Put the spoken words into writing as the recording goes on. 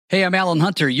Hey, I'm Alan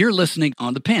Hunter. You're listening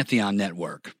on the Pantheon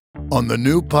Network. On the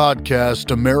new podcast,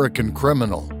 American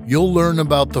Criminal, you'll learn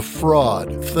about the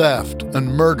fraud, theft, and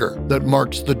murder that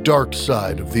marks the dark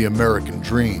side of the American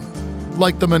dream.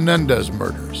 Like the Menendez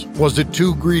murders. Was it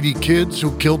two greedy kids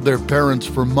who killed their parents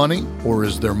for money, or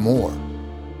is there more?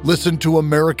 Listen to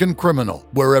American Criminal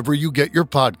wherever you get your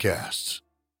podcasts.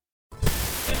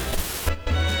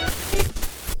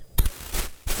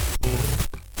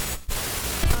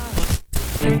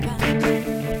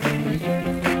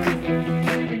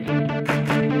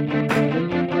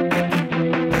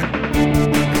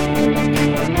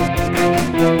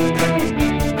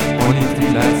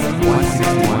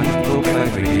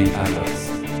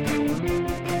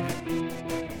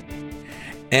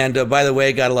 And by the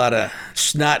way, got a lot of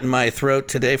snot in my throat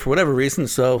today for whatever reason,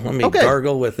 so let me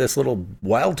gargle with this little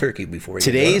wild turkey before you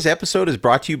Today's episode is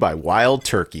brought to you by Wild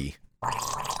Turkey.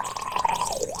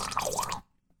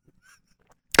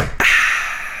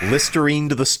 Listerine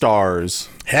to the stars.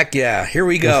 Heck yeah, here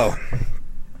we go.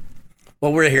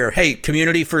 Well, we're here. Hey,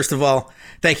 community, first of all,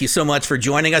 thank you so much for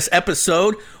joining us.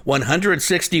 Episode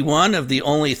 161 of the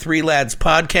Only Three Lads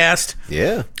podcast.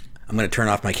 Yeah. I'm going to turn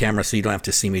off my camera so you don't have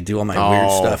to see me do all my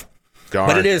weird stuff. Darn.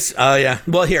 But it is, yeah.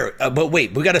 Well, here, but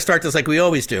wait, we got to start this like we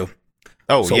always do.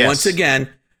 Oh, so yes. Once again,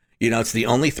 it's the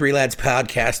Only Three Lads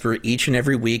podcast where each and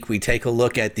every week we take a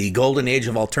look at the golden age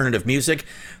of alternative music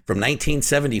from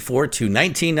 1974 to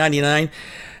 1999.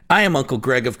 I am Uncle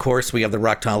Greg, of course. We have the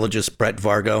rocktologist, Brett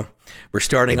Vargo. We're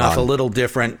starting off a little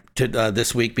different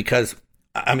this week because,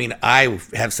 I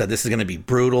have said this is going to be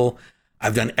brutal.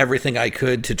 I've done everything I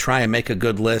could to try and make a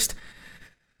good list.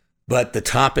 But the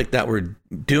topic that we're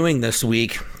doing this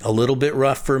week, a little bit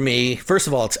rough for me. First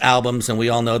of all, it's albums, and we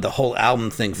all know the whole album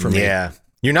thing for me. Yeah.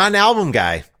 You're not an album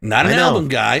guy. Not an album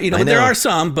guy. There are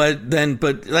some, but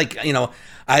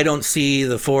I don't see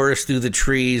the forest through the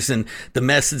trees and the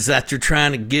message that you're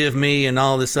trying to give me and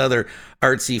all this other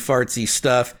artsy fartsy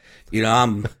stuff.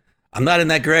 I'm not in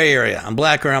that gray area. I'm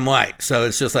black or I'm white. So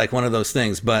it's just like one of those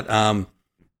things. But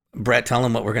Brett, tell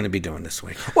them what we're going to be doing this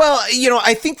week. Well,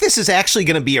 I think this is actually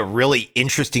going to be a really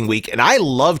interesting week, and I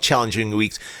love challenging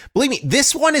weeks. Believe me,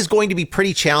 this one is going to be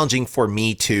pretty challenging for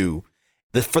me, too.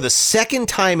 For the second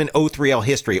time in O3L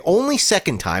history, only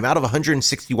second time out of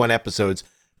 161 episodes,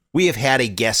 we have had a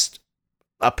guest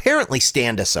apparently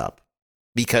stand us up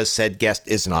because said guest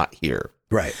is not here.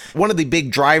 Right. One of the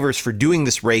big drivers for doing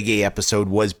this reggae episode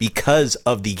was because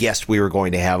of the guest we were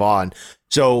going to have on.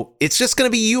 So it's just going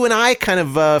to be you and I kind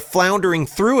of floundering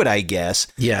through it, I guess.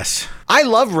 Yes. I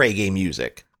love reggae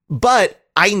music, but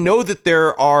I know that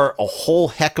there are a whole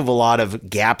heck of a lot of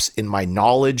gaps in my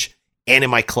knowledge and in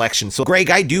my collection. So, Greg,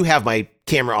 I do have my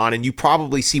camera on, and you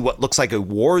probably see what looks like a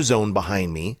war zone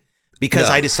behind me because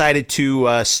I decided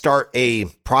to start a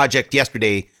project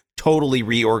yesterday, totally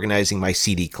reorganizing my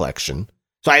CD collection.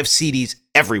 So I have CDs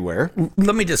everywhere.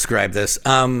 Let me describe this.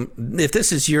 If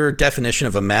this is your definition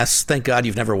of a mess, thank God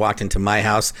you've never walked into my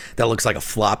house that looks like a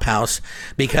flop house,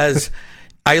 because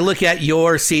I look at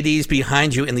your CDs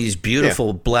behind you in these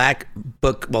beautiful black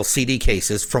CD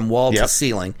cases from wall to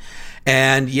ceiling.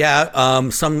 And you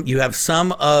have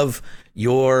some of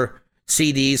your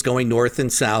CDs going north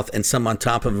and south and some on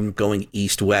top of them going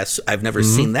east-west. I've never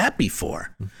seen that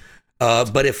before.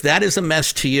 But if that is a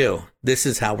mess to you, this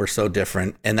is how we're so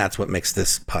different, and that's what makes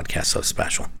this podcast so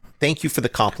special. Thank you for the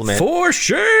compliment. For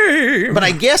shame. But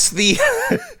I guess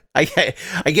I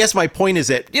guess my point is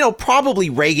that,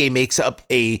 probably reggae makes up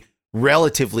a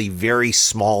relatively very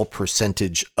small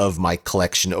percentage of my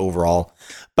collection overall.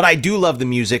 But I do love the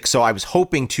music, so I was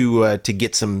hoping to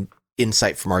get some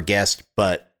insight from our guest,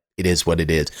 but it is what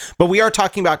it is. But we are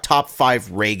talking about top 5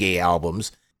 reggae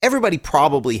albums. Everybody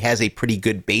probably has a pretty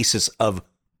good basis of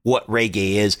what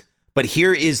reggae is, but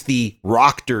here is the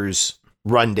Rocktors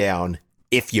rundown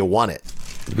if you want it.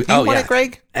 You want it,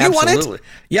 Greg? Absolutely. You want it?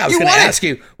 Yeah, I was going to ask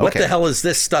you, what the hell is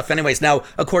this stuff anyways? Now,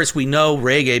 of course, we know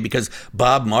reggae because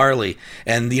Bob Marley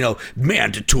and,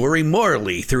 mandatory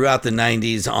Marley throughout the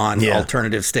 90s on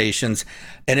alternative stations.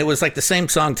 And it was like the same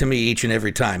song to me each and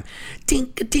every time.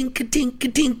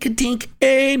 Dink-a-dink-a-dink-a-dink-a-dink,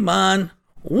 hey, man.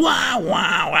 Wow,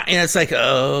 wow, wow. And it's like,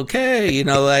 okay,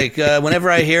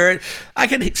 whenever I hear it, I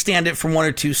can stand it from one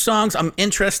or two songs. I'm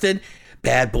interested.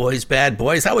 Bad Boys, Bad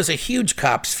Boys. I was a huge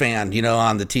Cops fan,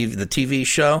 on the TV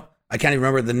show. I can't even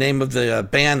remember the name of the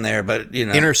band there, but,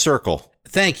 Inner Circle.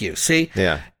 Thank you. See?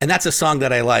 Yeah. And that's a song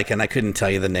that I like, and I couldn't tell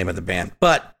you the name of the band.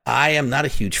 But I am not a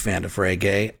huge fan of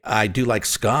reggae. I do like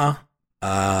ska,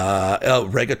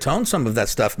 reggaeton. Some of that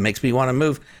stuff makes me want to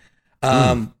move.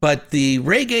 But the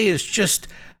reggae is just,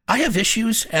 I have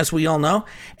issues, as we all know.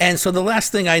 And so the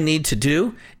last thing I need to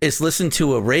do is listen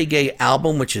to a reggae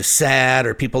album, which is sad,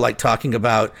 or people like talking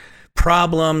about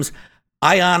problems.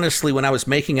 I honestly, when I was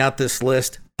making out this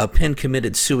list, a pen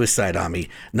committed suicide on me.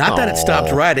 Not that it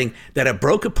stopped writing, that it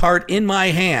broke apart in my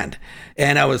hand.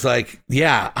 And I was like,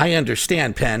 yeah, I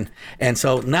understand, pen. And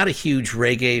so not a huge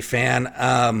reggae fan,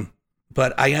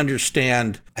 but I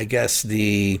understand, I guess,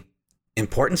 the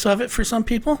importance of it for some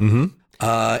people.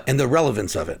 And the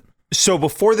relevance of it. So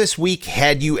before this week,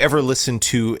 had you ever listened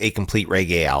to a complete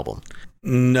reggae album?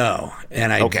 No.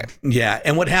 And yeah.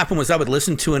 And what happened was I would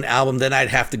listen to an album, then I'd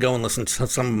have to go and listen to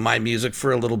some of my music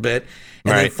for a little bit.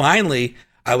 And then finally,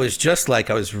 I was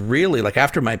really like,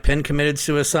 after my pen committed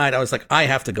suicide, I was like, I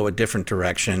have to go a different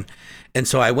direction. And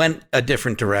so I went a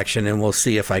different direction, and we'll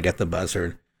see if I get the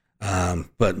buzzard. But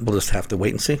we'll just have to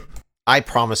wait and see. I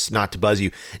promise not to buzz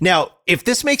you. Now, if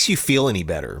this makes you feel any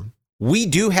better, we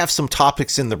do have some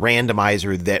topics in the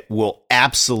randomizer that will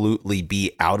absolutely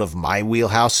be out of my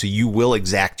wheelhouse, so you will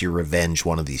exact your revenge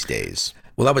one of these days.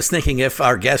 Well, I was thinking if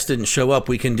our guest didn't show up,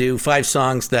 we can do 5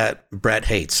 songs that Brett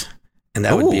hates, and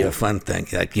that would be a fun thing.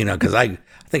 Like, because I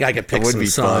think I could pick some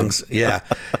songs. Fun. Yeah,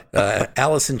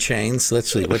 Alice in Chains.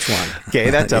 Let's see which one.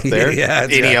 Okay, that's up there.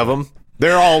 Any of them?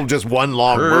 They're all just one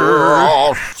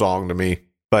long song to me.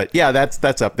 But yeah,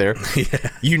 that's up there.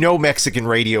 Mexican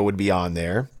radio would be on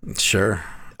there. Sure.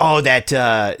 Oh, that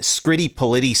Skritty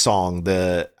Politti song.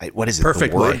 What is it?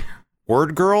 Perfect Way.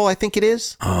 Word Girl, I think it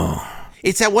is. Oh,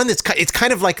 it's that one it's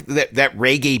kind of like that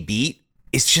reggae beat.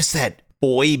 It's just that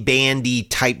boy bandy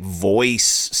type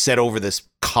voice set over this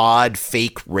cod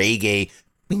fake reggae.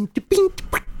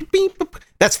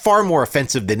 That's far more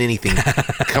offensive than anything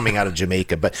coming out of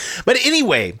Jamaica. But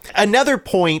anyway, another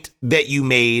point that you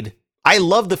made. I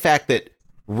love the fact that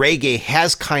reggae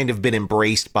has kind of been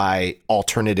embraced by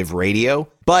alternative radio,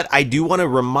 but I do want to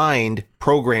remind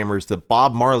programmers that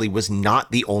Bob Marley was not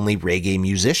the only reggae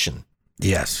musician.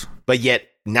 Yes. But yet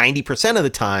 90% of the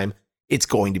time, it's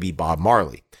going to be Bob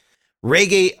Marley.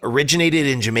 Reggae originated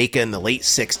in Jamaica in the late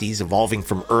 60s, evolving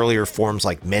from earlier forms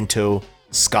like mento,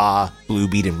 ska,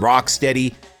 bluebeat, and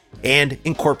rocksteady, and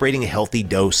incorporating a healthy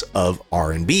dose of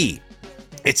R&B.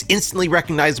 Its instantly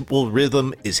recognizable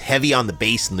rhythm is heavy on the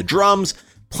bass and the drums,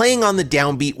 playing on the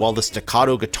downbeat while the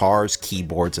staccato guitars,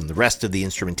 keyboards, and the rest of the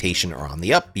instrumentation are on the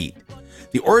upbeat.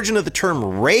 The origin of the term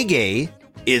reggae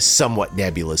is somewhat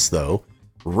nebulous, though.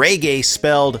 Reggae,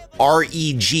 spelled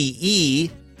R-E-G-E,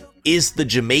 is the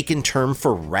Jamaican term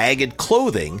for ragged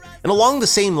clothing, and along the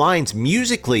same lines,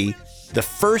 musically, the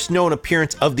first known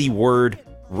appearance of the word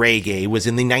reggae was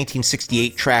in the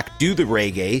 1968 track Do the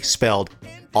Reggae, spelled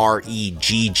R-E-G-G-A-Y,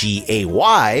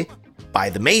 by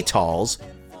the Maytals,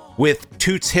 with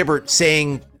Toots Hibbert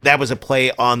saying that was a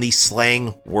play on the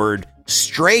slang word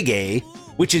stragay,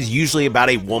 which is usually about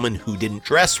a woman who didn't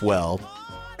dress well,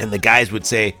 and the guys would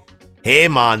say, "Hey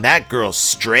man, that girl's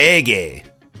stragay."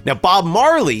 Now, Bob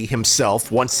Marley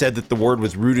himself once said that the word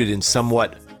was rooted in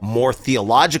somewhat more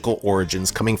theological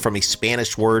origins, coming from a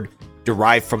Spanish word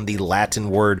derived from the Latin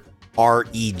word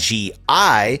regi,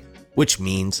 which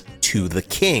means to the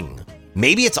king.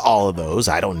 Maybe it's all of those,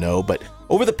 I don't know, but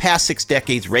over the past 6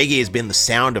 decades, reggae has been the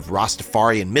sound of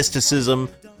Rastafarian mysticism,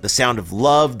 the sound of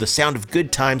love, the sound of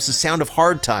good times, the sound of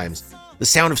hard times, the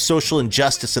sound of social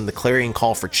injustice and the clarion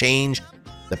call for change,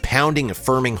 the pounding,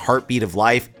 affirming heartbeat of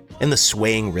life, and the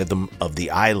swaying rhythm of the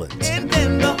islands.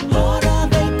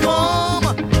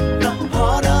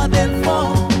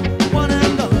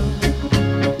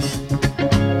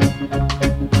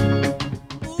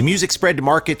 The music spread to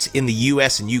markets in the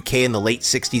US and UK in the late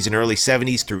 60s and early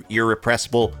 70s through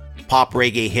irrepressible pop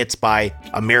reggae hits by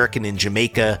American and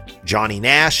Jamaica Johnny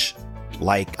Nash,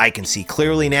 like I Can See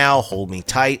Clearly Now, Hold Me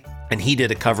Tight, and he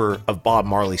did a cover of Bob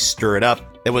Marley's Stir It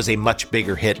Up that was a much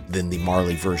bigger hit than the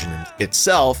Marley version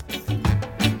itself.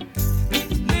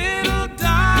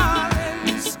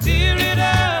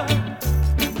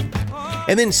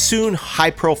 And then soon,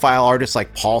 high-profile artists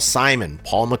like Paul Simon,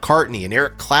 Paul McCartney, and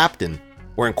Eric Clapton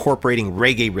were incorporating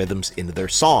reggae rhythms into their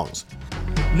songs.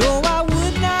 No, I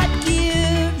would not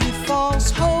give you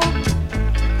false hope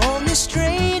on this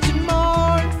strange and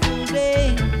mournful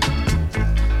day,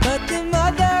 but the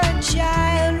mother and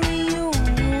child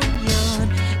reunion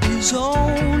is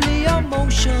only a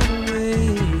motion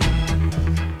away.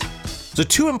 So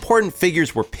 2 important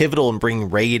figures were pivotal in bringing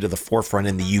reggae to the forefront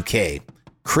in the UK.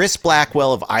 Chris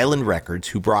Blackwell of Island Records,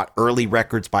 who brought early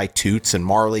records by Toots and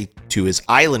Marley to his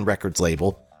Island Records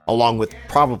label, along with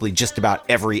probably just about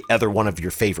every other one of your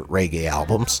favorite reggae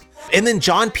albums. And then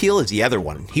John Peel is the other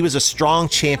one. He was a strong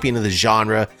champion of the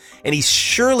genre, and he's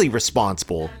surely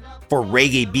responsible for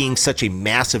reggae being such a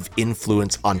massive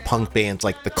influence on punk bands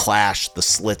like The Clash, The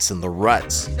Slits, and The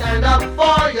Ruts. Stand up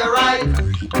for your right.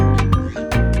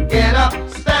 Get up,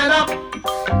 stand up.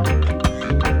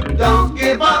 Don't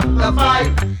give up the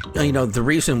fight. You know, the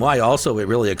reason why also it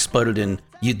really exploded in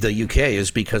the UK is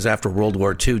because after World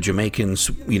War II, Jamaicans,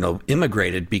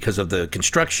 immigrated because of the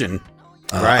construction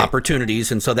opportunities.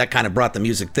 And so that kind of brought the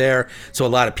music there. So a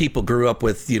lot of people grew up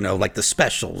with, like the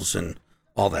Specials and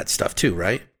all that stuff too,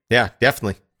 right? Yeah,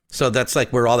 definitely. So that's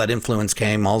like where all that influence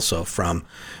came also from.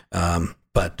 I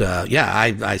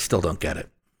still don't get it.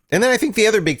 And then I think the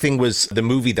other big thing was the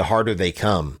movie The Harder They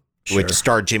Come, Sure. which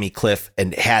starred Jimmy Cliff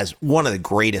and has one of the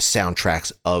greatest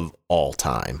soundtracks of all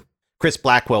time. Chris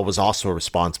Blackwell was also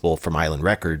responsible from Island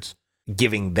Records,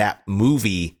 giving that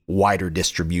movie wider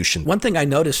distribution. One thing I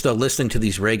noticed, though, listening to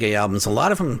these reggae albums, a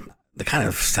lot of them, they kind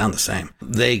of sound the same.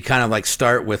 They kind of like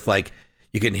start with like,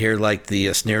 you can hear like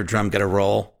the snare drum get a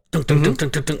roll. And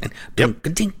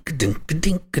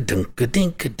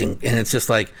it's just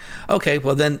like, okay,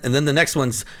 well then, and then the next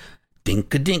one's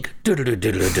dink-a-dink, dink-a-dink.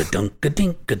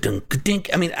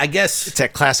 I mean, I guess It's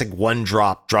that classic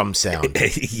one-drop drum sound.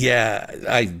 yeah,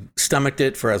 I stomached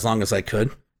it for as long as I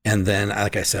could. And then,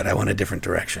 like I said, I went a different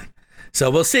direction.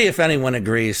 So we'll see if anyone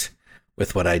agrees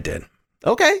with what I did.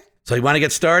 Okay, So you want to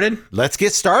get started? let's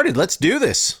get started. Let's do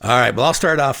this. All right. Well, I'll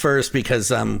start off first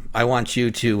because I want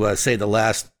you to say the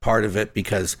last part of it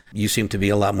because you seem to be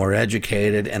a lot more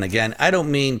educated. And again, I don't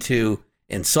mean to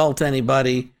insult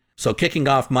anybody. So kicking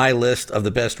off my list of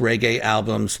the best reggae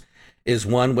albums is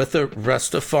one with a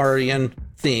Rastafarian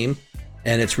theme,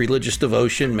 and its religious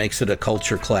devotion makes it a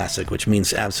culture classic, which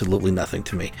means absolutely nothing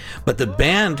to me. But the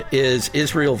band is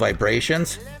Israel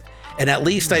Vibrations, and at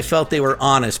least I felt they were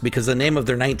honest because the name of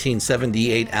their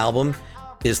 1978 album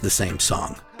is the same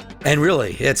song. And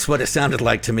really, it's what it sounded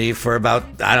like to me for about,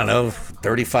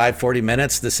 35, 40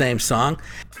 minutes, the same song.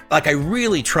 Like I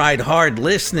really tried hard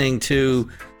listening to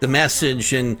the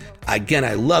message. And again,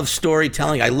 I love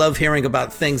storytelling. I love hearing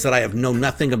about things that I have known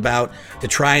nothing about to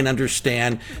try and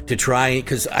understand,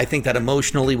 because I think that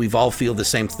emotionally we've all feel the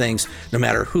same things, no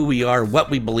matter who we are, what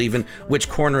we believe in, which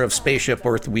corner of spaceship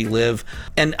Earth we live.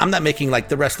 And I'm not making like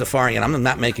the Rastafarian. I'm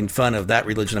not making fun of that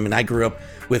religion. I mean, I grew up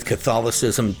with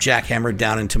Catholicism jackhammered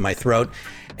down into my throat.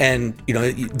 And,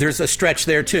 there's a stretch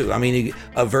there, too. I mean,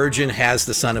 a virgin has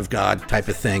the Son of God type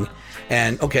of thing.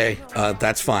 And, okay,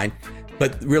 that's fine.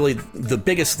 But really, the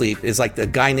biggest leap is like the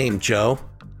guy named Joe.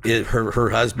 Her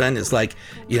husband is like,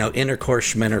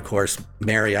 intercourse, schmintercourse,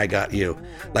 Mary, I got you.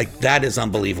 Like, that is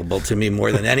unbelievable to me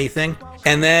more than anything.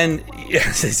 And then,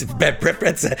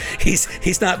 Brett said,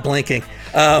 he's not blinking.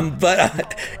 And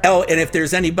if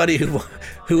there's anybody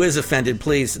who is offended,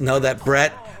 please know that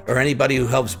Brett or anybody who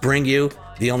helps bring you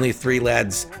the Only Three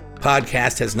Lads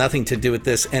podcast has nothing to do with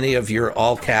this. Any of your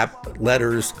all cap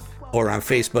letters or on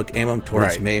Facebook, aim them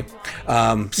towards me.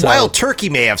 Wild Turkey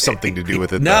may have something to do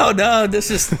with it. No,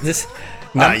 this.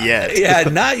 Not yet. Yeah,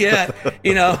 not yet.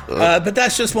 But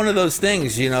that's just one of those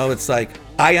things. It's like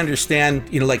I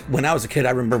understand. Like when I was a kid,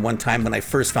 I remember one time when I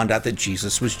first found out that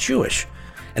Jesus was Jewish,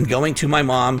 and going to my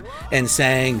mom and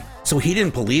saying, "So he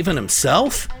didn't believe in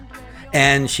himself?"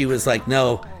 And she was like,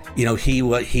 "No."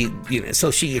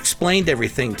 So she explained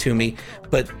everything to me,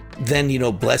 but then,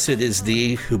 blessed is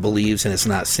thee who believes and is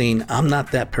not seen. I'm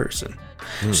not that person.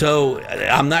 So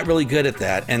I'm not really good at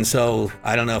that. And so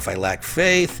I don't know if I lack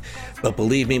faith, but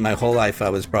believe me, my whole life I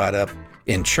was brought up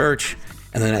in church.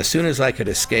 And then as soon as I could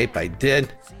escape, I did.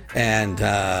 And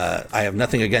I have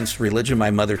nothing against religion.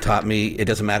 My mother taught me it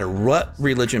doesn't matter what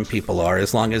religion people are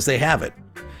as long as they have it.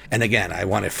 And again, I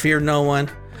want to fear no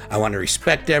one. I want to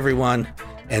respect everyone.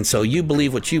 And so you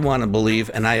believe what you want to believe,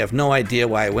 and I have no idea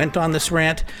why I went on this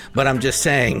rant, but I'm just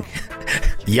saying.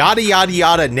 Yada, yada,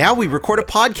 yada. Now we record a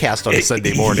podcast on a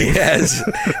Sunday morning. Yes.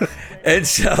 And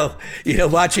so,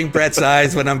 watching Brett's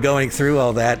eyes when I'm going through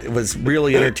all that, it was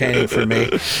really entertaining for me.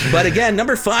 But again,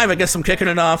 number 5, I guess I'm kicking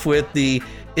it off with the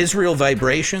Israel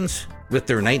Vibrations with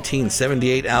their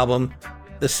 1978 album,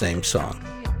 The Same Song.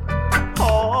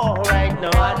 All right, no,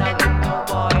 I don't know,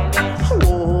 boy.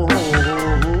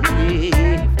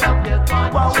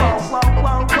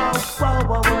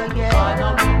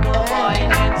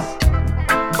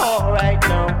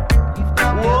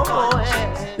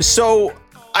 So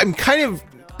I'm kind of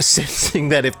sensing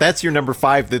that if that's your number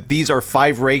 5, that these are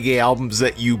 5 reggae albums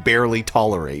that you barely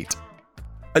tolerate.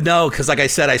 No, because like I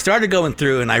said, I started going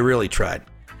through and I really tried.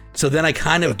 So then I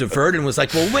kind of diverted and was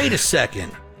like, well, wait a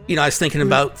second. I was thinking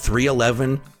about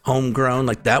 311, Homegrown,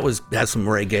 like that has some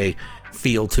reggae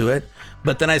feel to it.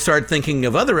 But then I started thinking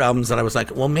of other albums that I was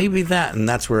like, well, maybe that. And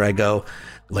that's where I go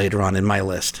later on in my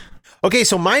list. Okay,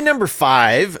 so my number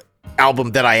 5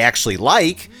 album that I actually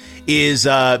like is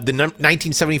the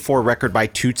 1974 record by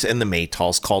Toots and the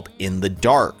Maytals called In the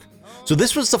Dark. So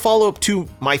this was the follow-up to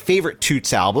my favorite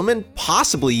Toots album and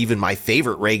possibly even my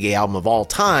favorite reggae album of all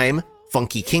time,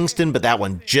 Funky Kingston, but that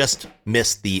one just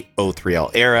missed the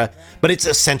O3L era. But it's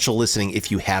essential listening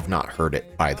if you have not heard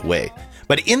it, by the way.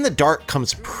 But In the Dark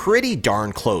comes pretty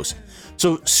darn close.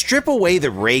 So strip away the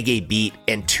reggae beat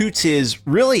and Toots is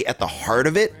really at the heart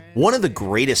of it, one of the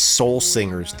greatest soul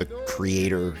singers the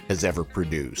creator has ever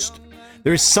produced.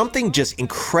 There's something just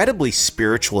incredibly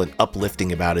spiritual and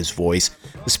uplifting about his voice,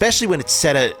 especially when it's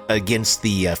set against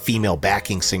the female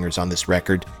backing singers on this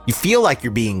record. You feel like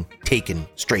you're being taken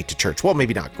straight to church. Well,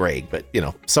 maybe not Greg, but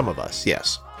some of us,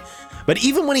 yes. But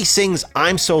even when he sings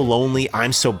I'm So Lonely,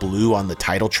 I'm So Blue on the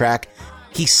title track,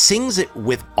 he sings it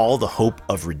with all the hope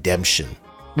of redemption.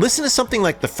 Listen to something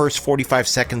like the first 45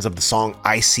 seconds of the song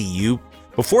I See You.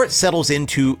 Before it settles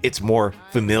into its more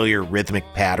familiar rhythmic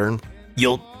pattern,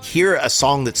 you'll hear a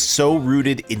song that's so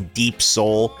rooted in deep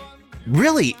soul.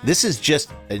 Really, this is just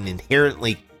an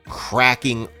inherently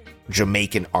cracking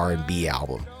Jamaican R&B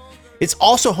album. It's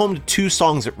also home to 2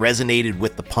 songs that resonated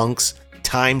with the punks,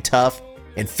 Time Tough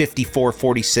and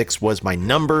 5446 Was My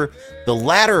Number, the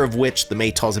latter of which the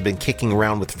Maytals have been kicking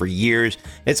around with for years.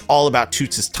 It's all about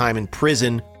Toots' time in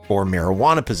prison for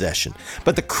marijuana possession.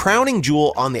 But the crowning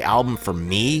jewel on the album for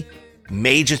me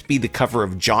may just be the cover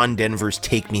of John Denver's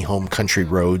Take Me Home Country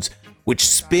Roads, which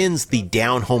spins the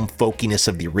down-home folkiness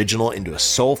of the original into a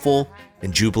soulful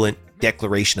and jubilant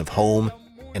declaration of home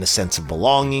and a sense of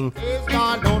belonging.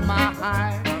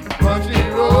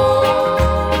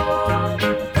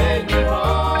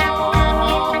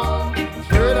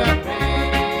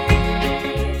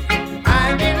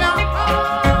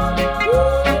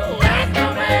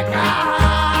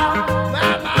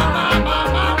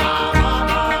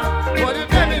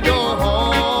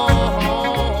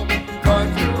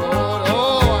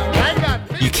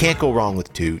 Can't go wrong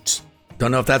with Toots. Don't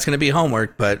know if that's going to be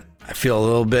homework, but I feel a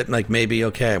little bit like maybe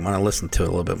okay. I want to listen to it a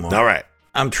little bit more. All right.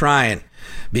 I'm trying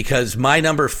because my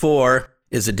number 4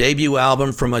 is a debut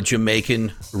album from a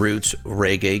Jamaican roots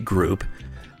reggae group.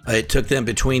 It took them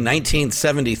between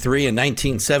 1973 and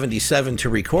 1977 to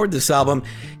record this album,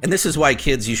 and this is why,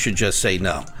 kids, you should just say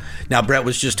no. Now, Brett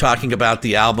was just talking about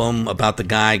the album, about the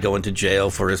guy going to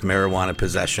jail for his marijuana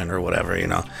possession or whatever,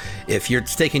 If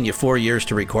it's taking you 4 years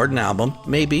to record an album,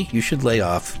 maybe you should lay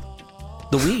off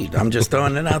the weed. I'm just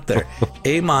throwing it out there.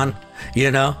 Amen.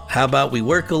 How about we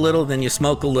work a little, then you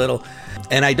smoke a little?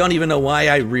 And I don't even know why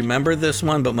I remember this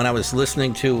one, but when I was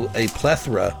listening to a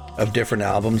plethora of different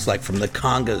albums, like from the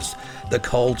Congas, the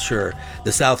Culture,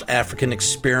 the South African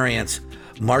Experience,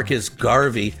 Marcus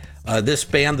Garvey, this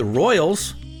band, the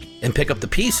Royals, and Pick Up the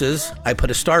Pieces, I put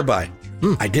a star by.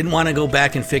 I didn't want to go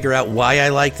back and figure out why I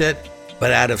liked it,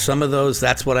 but out of some of those,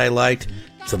 that's what I liked.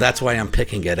 So that's why I'm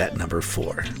picking it at number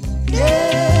 4.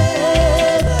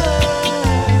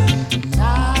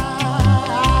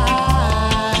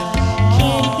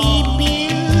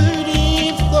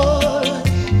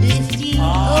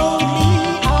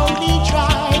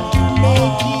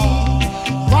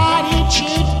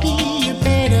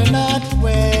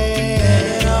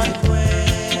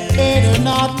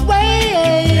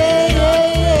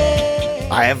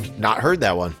 I have not heard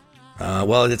that one.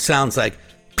 Well, it sounds like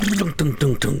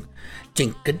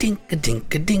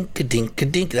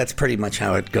dink-a-dink-a-dink-a-dink-a-dink-a-dink. That's pretty much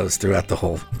how it goes throughout the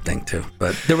whole thing, too.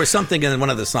 But there was something in one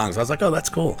of the songs. I was like, oh, that's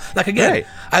cool. Like, again, right.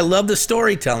 I love the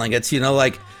storytelling. It's,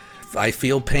 like, I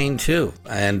feel pain, too,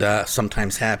 and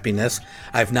sometimes happiness.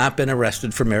 I've not been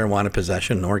arrested for marijuana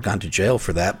possession nor gone to jail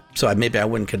for that, so maybe I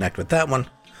wouldn't connect with that one.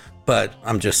 But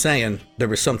I'm just saying, there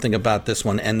was something about this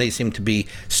one, and they seem to be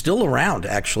still around,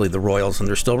 actually, the Royals, and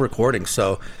they're still recording,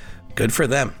 so good for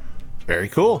them. Very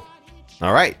cool.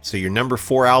 All right, so your number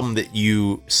 4 album that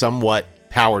you somewhat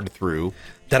powered through.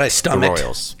 That I stomached. The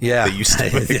Royals. Yeah. That you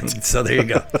stomached. So there you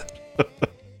go.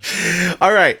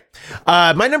 All right.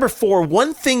 My number 4,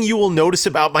 one thing you will notice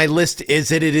about my list is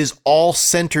that it is all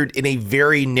centered in a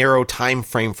very narrow time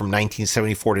frame from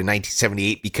 1974 to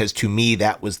 1978, because to me,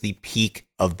 that was the peak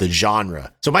of the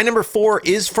genre. So my number 4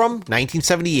 is from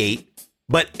 1978,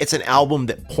 but it's an album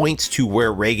that points to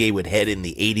where reggae would head in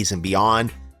the 80s and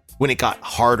beyond, when it got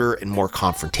harder and more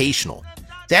confrontational.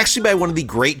 It's actually by one of the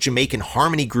great Jamaican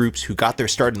harmony groups who got their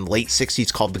start in the late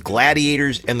 60s called the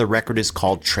Gladiators, and the record is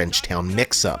called Trenchtown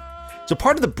Mix-Up. So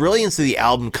part of the brilliance of the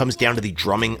album comes down to the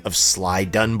drumming of Sly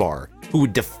Dunbar, who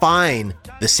would define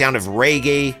the sound of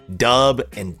reggae, dub,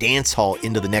 and dancehall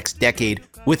into the next decade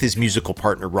with his musical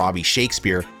partner Robbie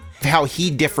Shakespeare, how he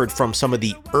differed from some of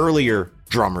the earlier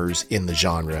drummers in the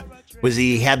genre. was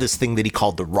he had this thing that he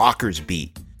called the rockers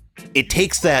beat. It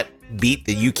takes that beat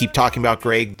that you keep talking about,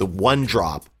 Greg, the one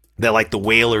drop that like the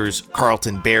Wailers,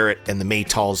 Carlton Barrett, and the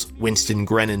Maytals, Winston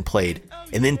Grennan played,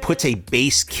 and then puts a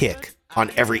bass kick on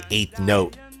every eighth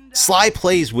note. Sly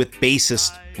plays with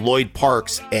bassist Lloyd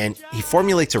Parks, and he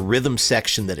formulates a rhythm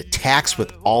section that attacks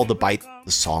with all the bite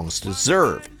the songs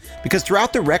deserve. Because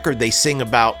throughout the record, they sing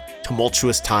about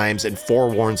tumultuous times and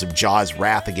forewarns of Jaw's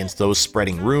wrath against those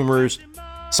spreading rumors.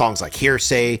 Songs like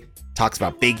Hearsay talks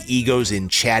about big egos in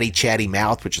Chatty Chatty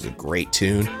Mouth, which is a great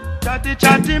tune. Chatty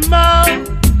chatty mouth,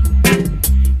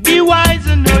 be wise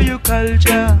and know your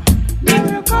culture. Know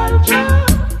your culture.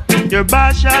 Your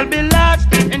boss shall be lost,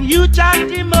 and you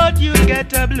chatty mouth, you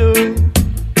get a blow.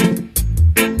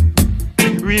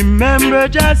 Remember,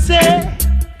 just say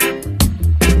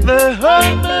the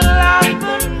humble and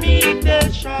the meek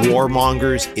they shall.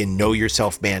 Warmongers in Know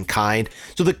Yourself Mankind.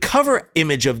 So the cover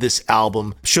image of this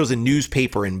album shows a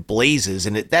newspaper in blazes,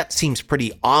 and that seems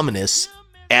pretty ominous,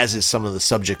 as is some of the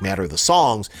subject matter of the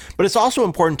songs. But it's also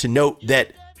important to note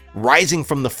that rising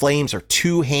from the flames are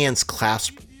two hands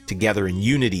clasped together in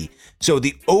unity. So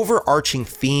the overarching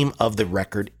theme of the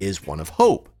record is one of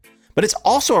hope. But it's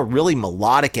also a really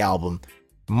melodic album,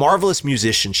 marvelous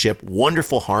musicianship,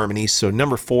 wonderful harmonies. So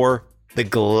number 4, The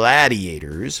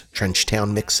Gladiators,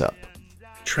 Trenchtown Mix-Up.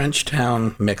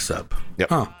 Trenchtown Mix-Up. Yep.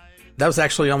 Huh. That was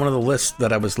actually on one of the lists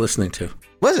that I was listening to.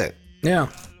 Was it? Yeah.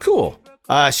 Cool.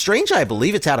 Strange, I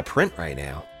believe it's out of print right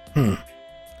now.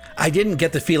 I didn't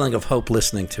get the feeling of hope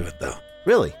listening to it, though.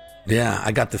 Really? Yeah,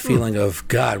 I got the feeling of,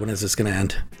 God, when is this going to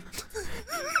end?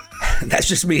 That's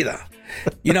just me, though.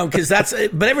 You know, because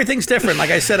but everything's different.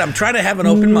 Like I said, I'm trying to have an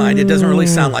open mind. It doesn't really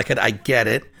sound like it. I get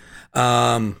it.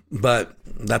 But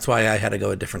that's why I had to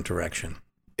go a different direction.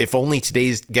 If only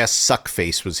today's guest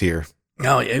Suckface was here.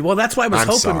 Oh, yeah. Well, that's why I was I'm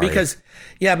hoping sorry. because,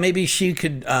 yeah, maybe she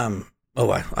could.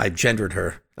 I gendered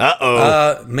her.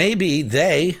 Maybe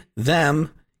they,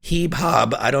 them, he,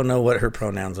 hob. I don't know what her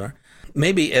pronouns are.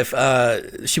 Maybe if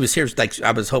she was here, like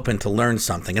I was hoping to learn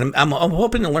something, and I'm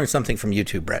hoping to learn something from you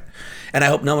too, Brett. And I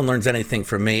hope no one learns anything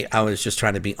from me. I was just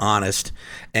trying to be honest,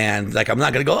 and like I'm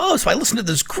not gonna go. Oh, so I listened to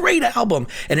this great album,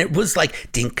 and it was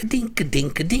like dink a dink a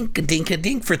dink a dink a dink a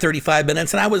dink for 35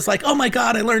 minutes, and I was like, oh my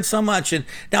God, I learned so much, and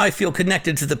now I feel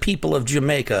connected to the people of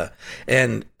Jamaica.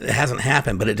 And it hasn't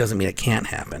happened, but it doesn't mean it can't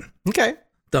happen. Okay.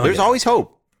 Don't There's get it. always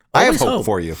hope. I have Always hope hope.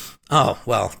 for you. Oh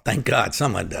well, thank God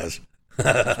someone does.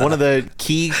 One of the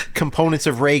key components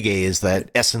of reggae is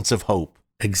that essence of hope.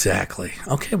 Exactly.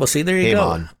 Okay, well, see, there you Hey, go.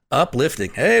 man.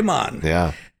 Uplifting. Hey, man.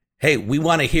 Yeah. Hey, we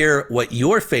want to hear what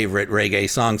your favorite reggae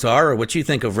songs are or what you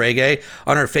think of reggae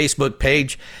on our Facebook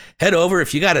page. Head over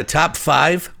if you got a top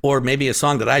 5 or maybe a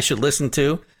song that I should listen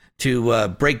to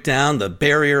break down the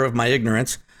barrier of my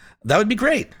ignorance. That would be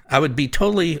great. I would be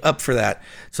totally up for that.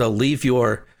 So leave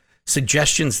your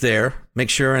suggestions there. Make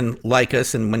sure and like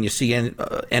us, and when you see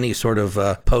any sort of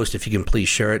post, if you can please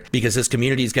share it, because this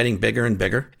community is getting bigger and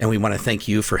bigger, and we want to thank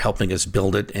you for helping us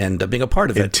build it and being a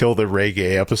part of it. Until the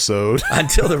reggae episode.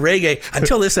 Until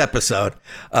this episode.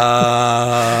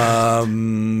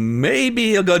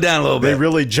 Maybe it'll go down a little bit. They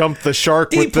really jumped the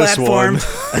shark with this one.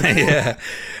 Yeah.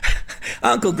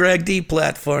 Uncle Greg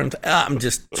deplatformed. I'm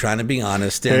just trying to be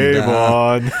honest. And, Hey,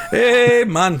 man. Hey,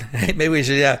 man. Hey, maybe we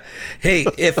should, yeah. Hey,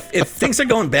 if things are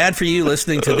going bad for you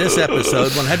listening to this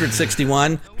episode,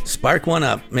 161, spark one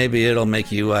up. Maybe it'll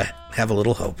make you have a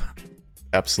little hope.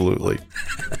 Absolutely.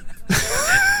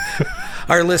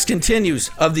 Our list continues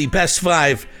of the best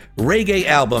 5 reggae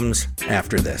albums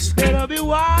after this. Better be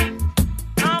wise,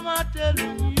 I'm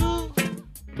telling you.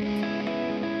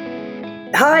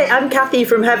 Hi, I'm Kathy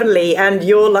from Heavenly, and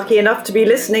you're lucky enough to be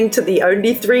listening to the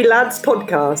Only Three Lads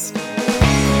podcast.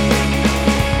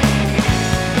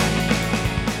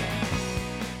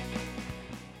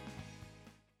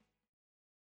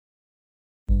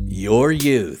 Your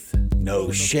youth.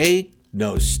 No shake,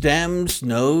 no stems,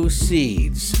 no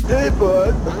seeds. Hey,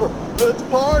 bud, let's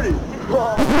party.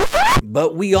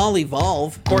 But we all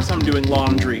evolve. Of course I'm doing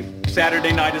laundry.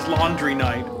 Saturday night is laundry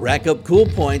night. Rack up cool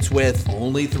points with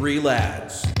Only Three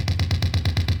Lads.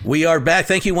 We are back.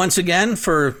 Thank you once again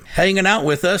for hanging out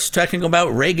with us, talking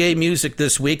about reggae music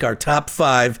this week, our top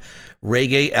 5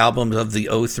 reggae albums of the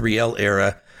 03L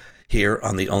era here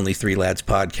on the Only Three Lads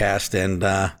podcast.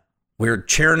 And we're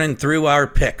churning through our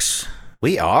picks.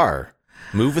 We are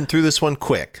moving through this one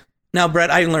quick. Now, Brett,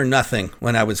 I learned nothing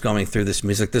when I was going through this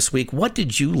music this week. What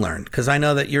did you learn? Because I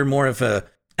know that you're more of a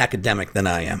academic than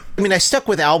I am. I mean, I stuck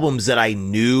with albums that I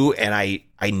knew and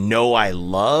I know I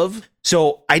love.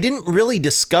 So I didn't really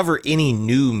discover any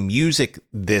new music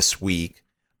this week,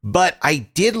 But I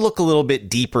did look a little bit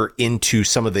deeper into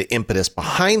some of the impetus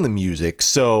behind the music.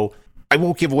 So I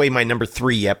won't give away my number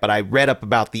 3 yet, but I read up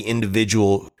about the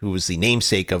individual who was the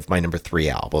namesake of my number 3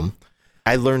 album.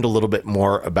 I learned a little bit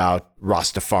more about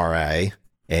Rastafari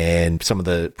and some of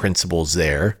the principles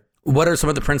there. What are some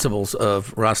of the principles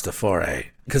of Rastafari?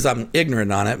 Because I'm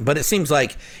ignorant on it, but it seems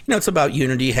like, it's about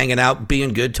unity, hanging out,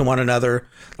 being good to one another.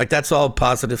 Like, that's all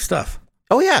positive stuff.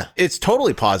 Oh, yeah. It's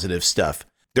totally positive stuff.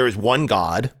 There is one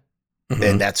God,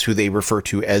 and that's who they refer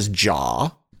to as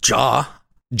Jah. Jah.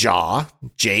 Jah,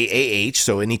 J-A-H.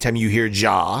 So anytime you hear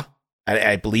Jah,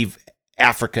 I believe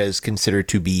Africa is considered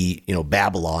to be,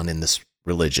 Babylon in this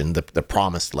religion, the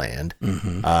promised land,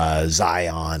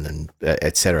 Zion, and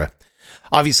et cetera.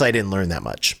 Obviously, I didn't learn that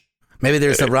much. Maybe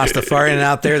there's a Rastafarian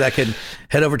out there that could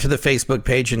head over to the Facebook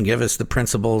page and give us the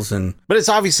principles. But it's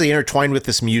obviously intertwined with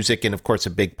this music. And of course, a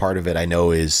big part of it, I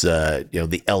know, is,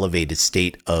 the elevated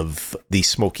state of the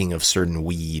smoking of certain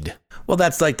weed. Well,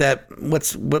 that's like that.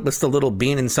 What's the little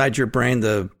bean inside your brain?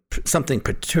 The something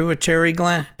pituitary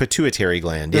gland? Pituitary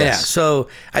gland, yes. Yeah. So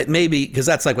maybe because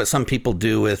that's like what some people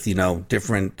do with,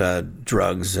 different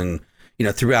drugs and,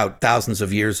 throughout thousands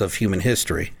of years of human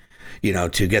history,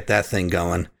 to get that thing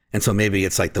going. And so maybe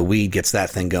it's like the weed gets that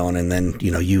thing going, and then,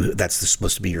 that's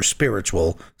supposed to be your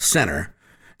spiritual center.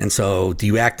 And so do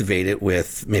you activate it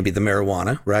with maybe the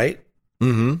marijuana, right?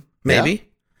 Mm-hmm. Maybe.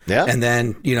 Yeah. And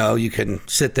then, you can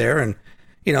sit there and,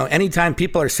 anytime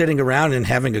people are sitting around and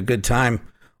having a good time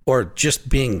or just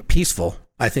being peaceful,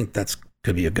 I think that's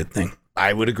could be a good thing.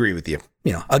 I would agree with you.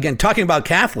 Again, talking about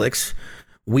Catholics,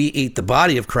 we eat the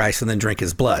body of Christ and then drink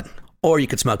his blood, or you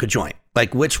could smoke a joint.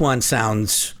 Like, which one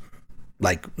sounds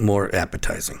like more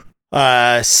appetizing?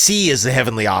 C is the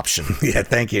heavenly option. Yeah,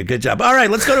 thank you. Good job. All right,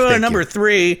 let's go to our number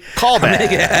 3. Call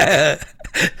back.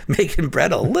 Making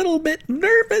Brett a little bit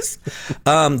nervous.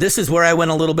 This is where I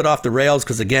went a little bit off the rails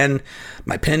because, again,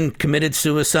 my pen committed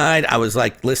suicide. I was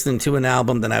like listening to an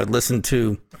album, then I would listen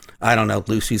to, I don't know,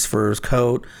 Lucy's Furs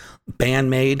Coat,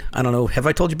 Bandmade. I don't know. Have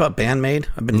I told you about Bandmade?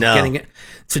 I've been getting it.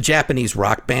 It's a Japanese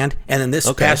rock band. And then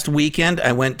this past weekend,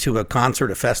 I went to a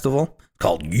concert, a festival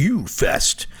called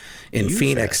U-Fest in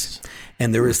Phoenix.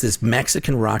 And there was this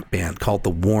Mexican rock band called The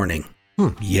Warning.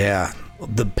 Yeah.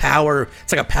 The power,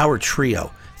 it's like a power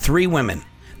trio. 3 women.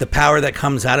 The power that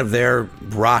comes out of their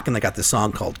rock, and they got this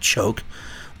song called Choke.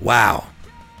 Wow.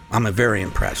 I'm very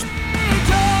impressed.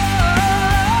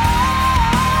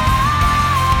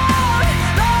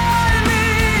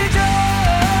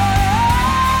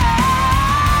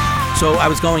 So I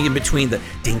was going in between the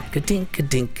dinka dinka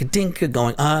dinka dinka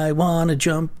going, I want to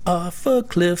jump off a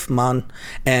cliff, man.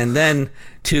 And then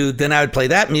I would play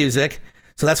that music.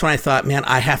 So that's when I thought, man,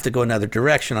 I have to go another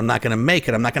direction. I'm not going to make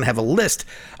it. I'm not going to have a list.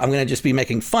 I'm going to just be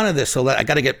making fun of this. So I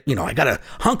got to get, I got to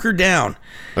hunker down.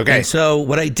 Okay. And so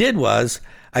what I did was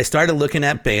I started looking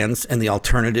at bands in the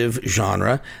alternative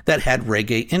genre that had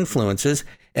reggae influences.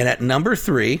 And at number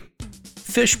 3,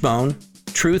 Fishbone,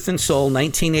 Truth and Soul,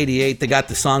 1988. They got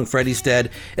the song Freddy's Dead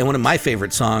and one of my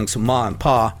favorite songs, Ma and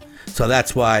Pa. So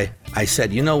that's why I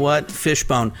said, you know what,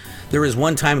 Fishbone. There was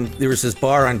one time, there was this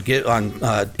bar in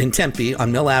Tempe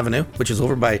on Mill Avenue, which is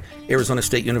over by Arizona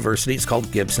State University. It's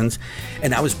called Gibson's.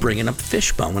 And I was bringing up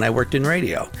Fishbone when I worked in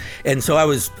radio. And so I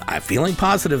was feeling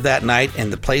positive that night,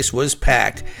 and the place was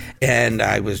packed. And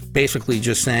I was basically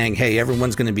just saying, hey,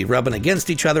 everyone's going to be rubbing against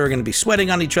each other, going to be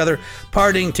sweating on each other,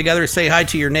 partying together, say hi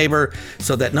to your neighbor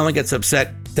so that no one gets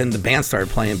upset. Then the band started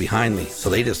playing behind me. So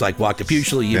they just walked up.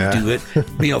 Usually you do it,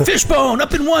 Fishbone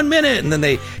up in 1 minute, and then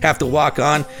they have to walk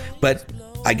on. But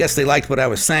I guess they liked what I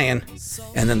was saying.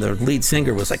 And then the lead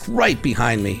singer was right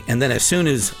behind me. And then as soon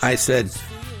as I said,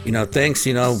 thanks,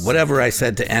 whatever I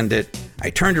said to end it, I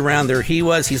turned around, there he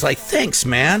was. He's like, thanks,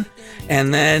 man.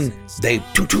 And then they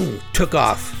took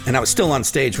off. And I was still on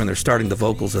stage when they're starting the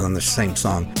vocals on the same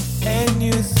song. And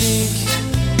you think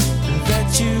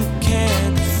that you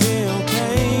can feel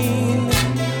pain,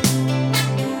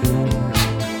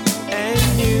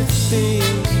 and you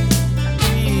think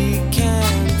we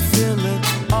can feel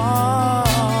it all.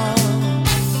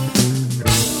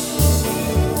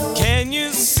 Can you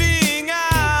sing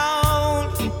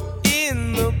out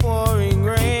in the pouring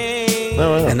rain?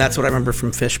 And that's what I remember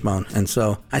from Fishbone. And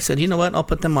so I said, you know what? I'll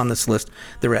put them on this list.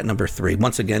 They're at number 3.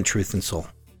 Once again, Truth and Soul.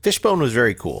 Fishbone was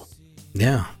very cool.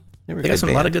 Yeah. They got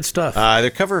a lot of good stuff. Their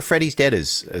cover of Freddy's Dead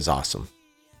is awesome.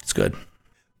 It's good.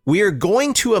 We are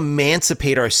going to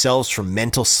emancipate ourselves from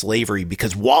mental slavery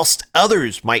because whilst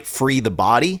others might free the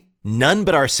body, none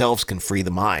but ourselves can free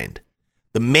the mind.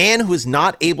 The man who is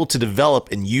not able to develop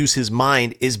and use his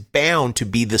mind is bound to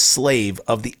be the slave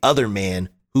of the other man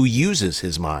who uses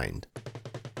his mind.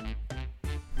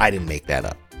 I didn't make that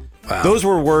up. Wow. Those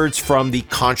were words from the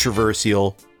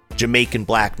controversial Jamaican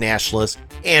black nationalist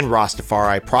and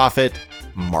Rastafari prophet,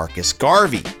 Marcus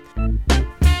Garvey.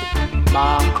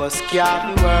 Marcus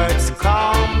Garvey words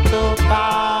come to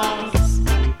pass.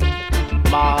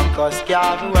 Marcus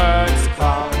Garvey words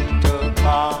come to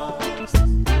pass.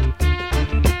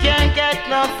 Can't get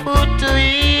no food to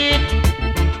eat.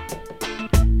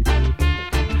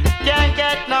 Can't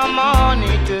get no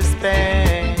money to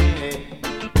spend.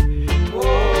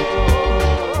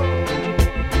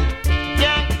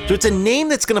 So it's a name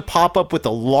that's going to pop up with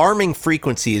alarming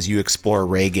frequency as you explore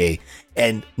reggae,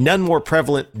 and none more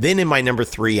prevalent than in my number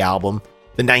 3 album,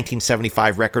 the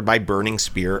 1975 record by Burning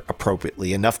Spear,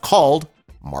 appropriately enough called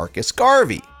Marcus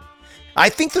Garvey. I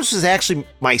think this was actually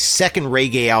my second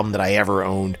reggae album that I ever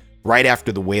owned, right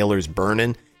after the Wailers'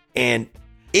 Burnin', and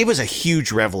it was a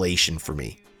huge revelation for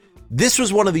me. This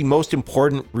was one of the most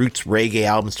important roots reggae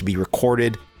albums to be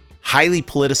recorded, highly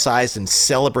politicized and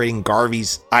celebrating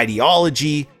Garvey's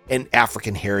ideology and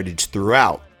African heritage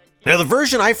throughout. Now, the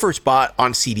version I first bought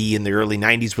on CD in the early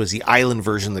 90s was the island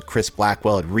version that Chris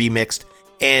Blackwell had remixed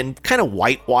and kind of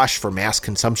whitewashed for mass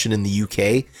consumption in the UK.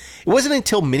 It wasn't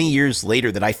until many years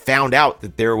later that I found out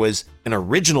that there was an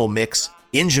original mix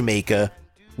in Jamaica,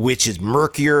 which is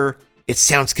murkier. It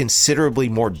sounds considerably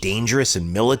more dangerous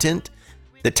and militant.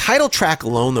 The title track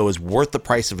alone, though, is worth the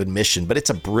price of admission, but it's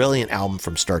a brilliant album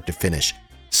from start to finish.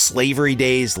 Slavery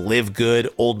Days, Live Good,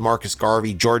 Old Marcus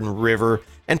Garvey, Jordan River,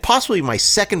 and possibly my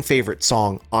second favorite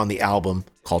song on the album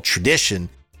called Tradition.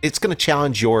 It's going to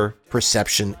challenge your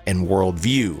perception and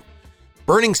worldview.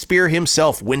 Burning Spear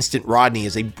himself, Winston Rodney,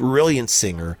 is a brilliant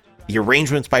singer. The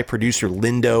arrangements by producer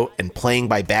Lindo and playing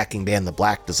by backing band The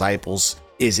Black Disciples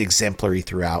is exemplary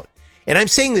throughout. And I'm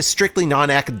saying this strictly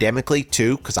non-academically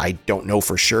too, because I don't know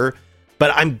for sure,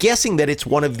 but I'm guessing that it's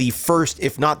one of the first,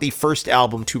 if not the first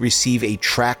album to receive a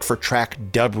track-for-track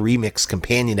dub remix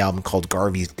companion album called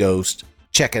Garvey's Ghost.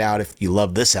 Check it out if you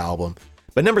love this album.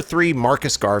 But number 3,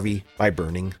 Marcus Garvey by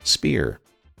Burning Spear.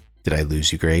 Did I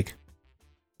lose you, Greg?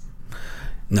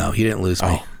 No, you didn't lose me.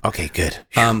 Oh, okay, good.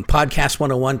 Podcast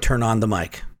 101, turn on the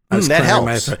mic. That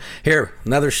helps. Here,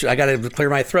 another. I got to clear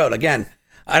my throat again.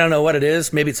 I don't know what it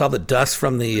is. Maybe it's all the dust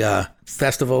from the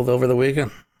festival over the weekend.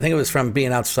 I think it was from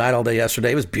being outside all day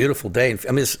yesterday. It was a beautiful day.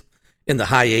 I mean, it's in the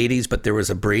high 80s, but there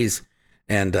was a breeze.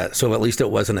 And so at least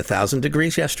it wasn't 1,000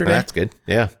 degrees yesterday. That's good.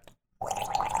 Yeah.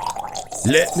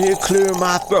 Let me clear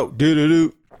my throat.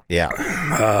 Do-do-do.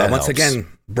 Yeah. Once again,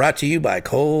 brought to you by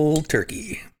Cold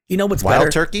Turkey. You know what's better?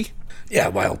 Wild turkey? Yeah,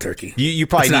 wild turkey. You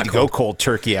probably need to go cold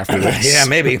turkey after this. Yeah,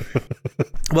 maybe.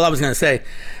 Well, I was going to say,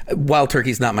 wild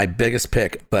turkey's not my biggest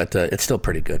pick, but it's still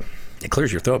pretty good. It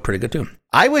clears your throat pretty good, too.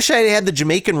 I wish I had the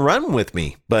Jamaican rum with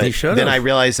me, but then I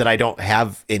realized that I don't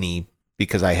have any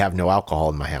because I have no alcohol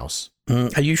in my house.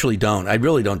 I usually don't. I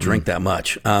really don't drink that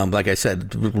much. Like I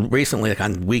said, recently, like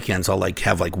on weekends, I'll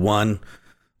have one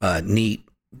neat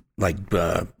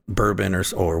bourbon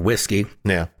or whiskey.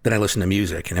 Yeah. Then I listen to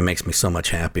music, and it makes me so much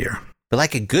happier. But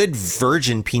like a good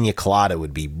virgin pina colada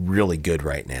would be really good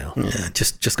right now. Yeah,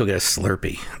 just go get a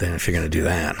Slurpee then if you're going to do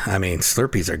that. I mean,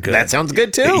 Slurpees are good. That sounds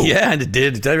good too. Yeah,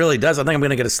 it really does. I think I'm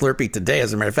going to get a Slurpee today,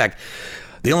 as a matter of fact.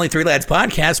 The Only Three Lads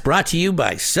podcast brought to you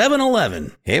by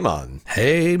 7-Eleven. Hey, man.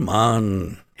 Hey,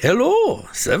 man. Hello,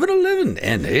 7-Eleven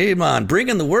and hey, man.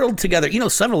 Bringing the world together. You know,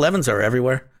 7-Elevens are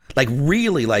everywhere. Like,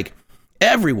 really, like,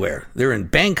 everywhere. They're in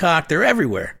Bangkok. They're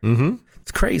everywhere. Mm-hmm.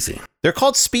 It's crazy. They're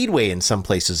called Speedway in some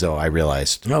places, though, I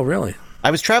realized. Oh, really? I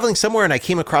was traveling somewhere and I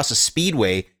came across a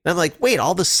Speedway, and I'm like, wait,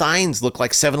 all the signs look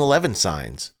like 7-Eleven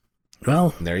signs.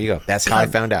 Well, there you go. That's how I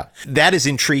found out. That is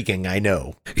intriguing, I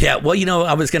know. Yeah, well, you know,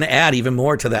 I was going to add even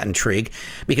more to that intrigue,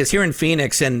 because here in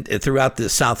Phoenix and throughout the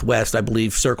Southwest, I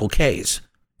believe Circle K's.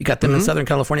 You got them in Southern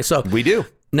California. So we do.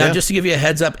 Now, just to give you a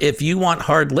heads up, if you want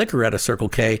hard liquor at a Circle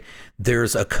K,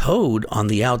 there's a code on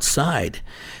the outside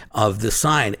of the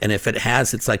sign. And if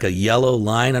it's like a yellow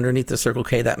line underneath the Circle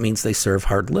K, that means they serve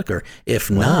hard liquor. If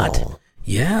not,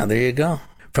 yeah, there you go.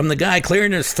 From the guy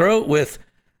clearing his throat with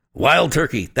wild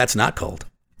turkey. That's not cold.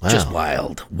 Wow. Just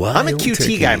wild. I'm a QT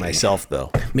turkey guy myself,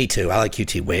 though. Me too. I like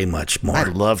QT way much more. I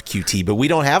love QT, but we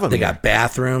don't have them. They got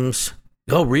bathrooms.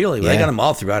 Oh, really? Well, they got them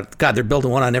all throughout. God, they're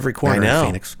building one on every corner in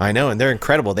Phoenix. I know, and they're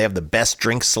incredible. They have the best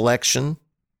drink selection.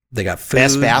 They got food.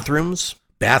 Best bathrooms.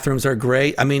 Bathrooms are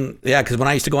great. I mean, yeah, because when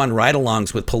I used to go on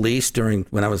ride-alongs with police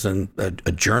when I was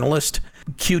a journalist,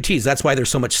 QTs, that's why they're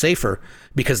so much safer,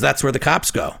 because that's where the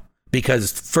cops go.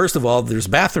 Because, first of all, there's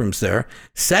bathrooms there.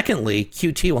 Secondly,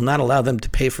 QT will not allow them to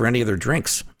pay for any of their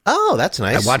drinks. Oh, that's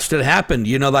nice. I watched it happen.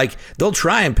 You know, like, they'll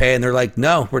try and pay, and they're like,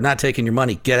 no, we're not taking your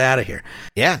money. Get out of here.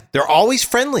 Yeah, they're always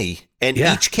friendly. And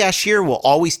Yeah. each cashier will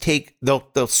always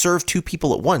they'll serve 2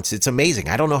 people at once. It's amazing.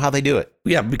 I don't know how they do it.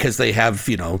 Yeah, because they have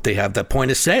that point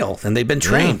of sale and they've been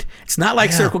trained. It's not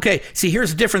like Circle K. See,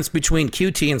 here's the difference between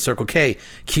QT and Circle K.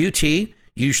 QT,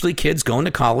 usually kids going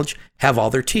to college have all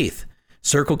their teeth.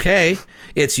 Circle K,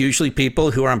 it's usually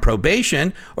people who are on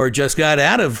probation or just got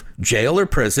out of jail or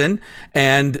prison,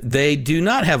 and they do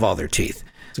not have all their teeth.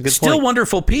 Still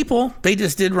wonderful people. They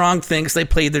just did wrong things. They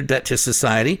paid their debt to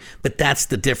society. But that's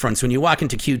the difference. When you walk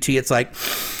into QT, it's like,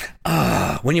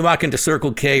 when you walk into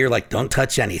Circle K, you're like, don't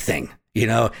touch anything,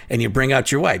 and you bring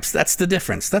out your wipes. That's the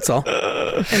difference. That's all.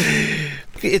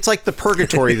 It's like the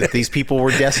purgatory that these people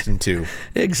were destined to.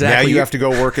 Exactly. Now you have to go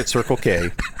work at Circle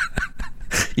K.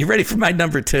 You ready for my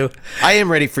number 2? I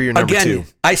am ready for your number 2.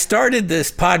 I started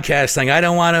this podcast saying I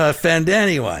don't want to offend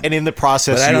anyone. And in the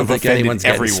process, I don't think anyone's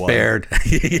everyone. getting spared.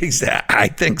 Exactly. I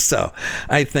think so.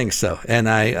 And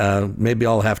I maybe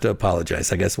I'll have to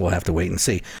apologize. I guess we'll have to wait and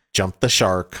see. Jump the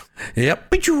shark.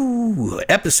 Yep.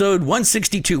 Episode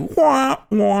 162. Wah,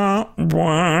 wah,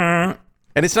 wah.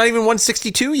 And it's not even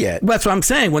 162 yet. That's what I'm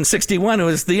saying. 161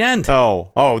 was the end.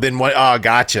 Oh, then what? Oh,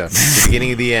 gotcha. The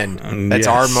beginning of the end. That's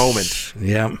our moment.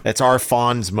 Yeah. That's our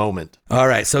Fawn's moment. All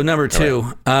right. So number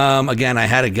 2, again, I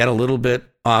had to get a little bit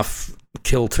off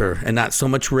kilter and not so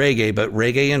much reggae, but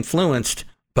reggae influenced.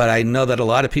 But I know that a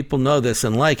lot of people know this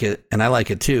and like it, and I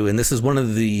like it too. And this is one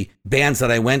of the bands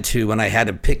that I went to when I had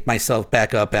to pick myself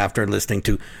back up after listening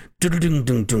to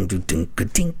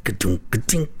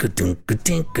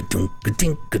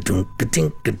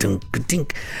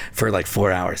for like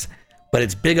 4 hours. But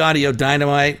it's Big Audio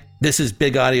Dynamite. This is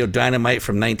Big Audio Dynamite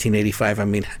from 1985. I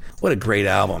mean, what a great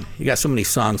album. You got so many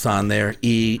songs on there.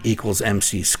 E equals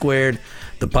MC squared.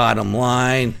 The Bottom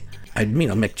Line.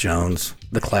 Mick Jones.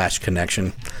 The Clash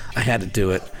connection. I had to do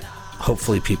it.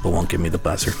 Hopefully people won't give me the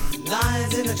buzzer.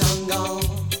 Lions in the jungle.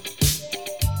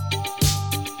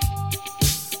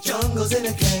 Jungle's in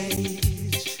a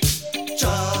cage.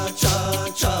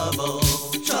 Trouble.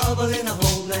 Trouble in a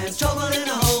homeland. Trouble in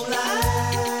a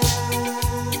homeland.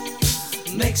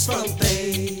 Makes front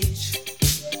page.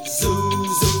 Zulu.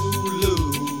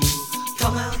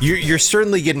 Come out. You're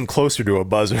certainly getting closer to a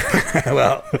buzzer.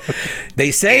 Well, they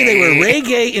say they were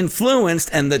reggae influenced,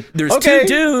 and there's 2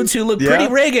 dudes who look pretty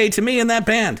reggae to me in that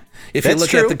band. If you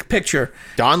look at the picture,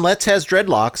 Don Letts has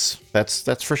dreadlocks.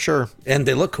 That's for sure, and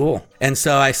they look cool. And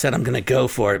so I said I'm going to go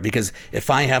for it, because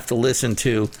if I have to listen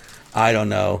to, I don't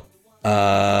know,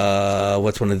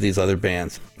 what's one of these other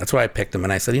bands? That's why I picked them,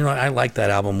 and I said, I like that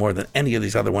album more than any of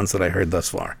these other ones that I heard thus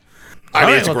far. I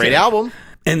mean, it's a great album,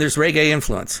 and there's reggae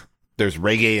influence.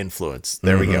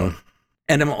 There we go.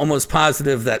 And I'm almost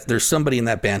positive that there's somebody in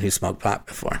that band who smoked pot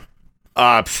before.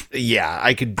 Yeah,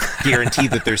 I could guarantee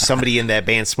that there's somebody in that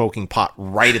band smoking pot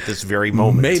right at this very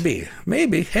moment.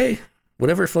 Maybe. Hey,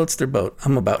 whatever floats their boat.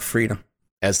 I'm about freedom.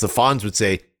 As the Fonz would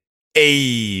say,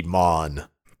 Amon.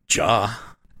 Jaw.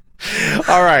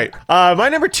 All right. My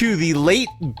number 2, the late,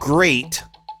 great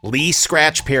Lee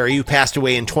Scratch Perry, who passed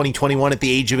away in 2021 at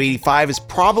the age of 85, is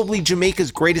probably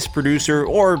Jamaica's greatest producer,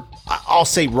 or I'll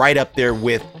say right up there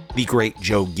with the great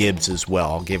Joe Gibbs as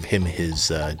well. I'll give him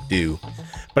his due.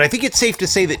 But I think it's safe to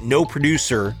say that no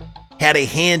producer had a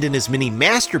hand in as many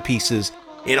masterpieces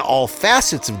in all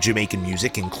facets of Jamaican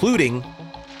music, including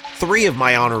 3 of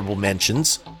my honorable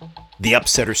mentions: The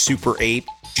Upsetter Super 8,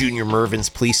 Junior Mervin's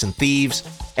Police and Thieves,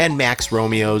 and Max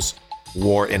Romeo's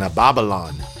War in a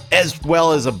Babylon, as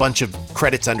well as a bunch of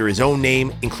credits under his own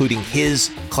name, including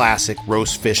his classic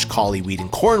Roast Fish, Collyweed,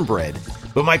 and Cornbread.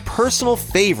 But my personal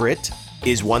favorite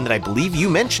is one that I believe you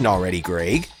mentioned already,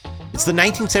 Greg. It's the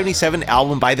 1977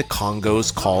 album by the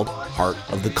Congos called Heart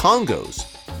of the Congos.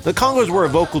 The Congos were a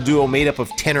vocal duo made up of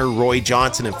tenor Roy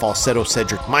Johnson and falsetto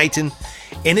Cedric Myton,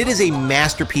 and it is a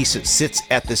masterpiece that sits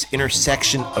at this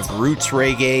intersection of roots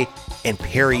reggae and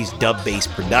Perry's dub bass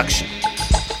production.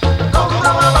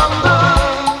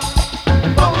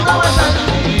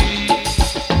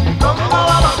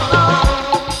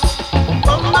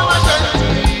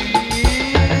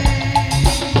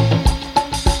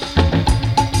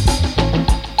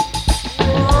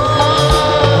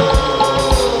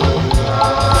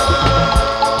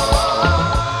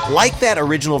 Like that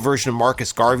original version of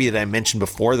Marcus Garvey that I mentioned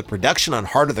before, the production on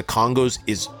Heart of the Congos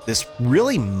is this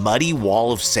really muddy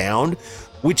wall of sound,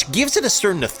 which gives it a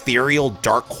certain ethereal,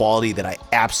 dark quality that I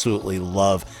absolutely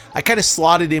love. I kind of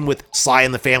slotted in with Sly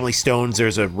and the Family Stones,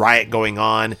 There's a Riot Going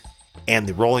On, and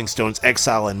the Rolling Stones'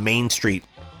 Exile on Main Street.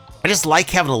 I just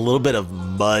like having a little bit of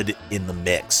mud in the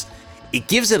mix. It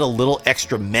gives it a little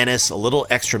extra menace, a little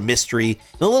extra mystery,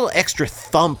 and a little extra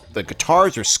thump. The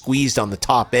guitars are squeezed on the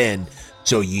top end,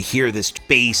 So you hear this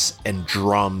bass and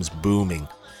drums booming.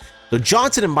 So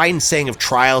Johnson and Biden sang of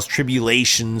trials,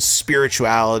 tribulations,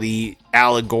 spirituality,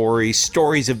 allegory,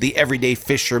 stories of the everyday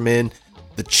fisherman,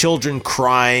 the children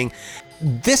crying.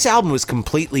 This album was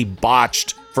completely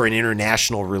botched for an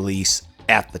international release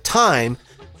at the time,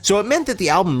 so it meant that the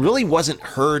album really wasn't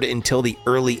heard until the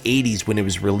early 80s when it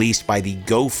was released by the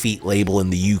Go Feet label in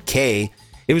the UK.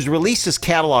 It was released as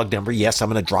catalog number, yes, I'm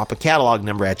going to drop a catalog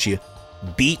number at you,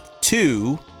 Beat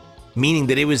 2, meaning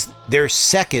that it was their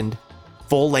second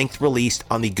full-length release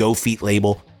on the Go Feet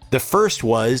label. The first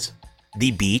was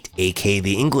The Beat, aka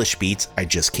the English Beats, I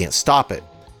Just Can't Stop It.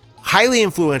 Highly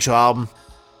influential album,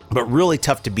 but really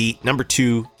tough to beat. Number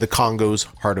 2, The Congos,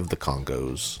 Heart of the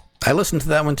Congos. I listened to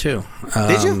that one too.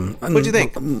 Did you? What'd you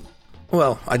think?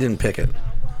 Well, I didn't pick it.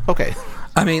 Okay.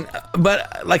 I mean,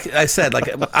 but like I said, like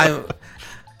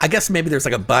I guess maybe there's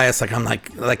like a bias. Like I'm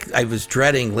like I was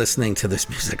dreading listening to this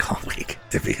music all week,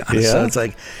 to be honest. Yeah. So it's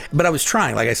like, but I was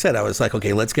trying. Like I said, I was like,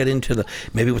 okay, let's get into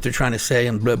maybe what they're trying to say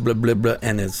and blah blah blah blah.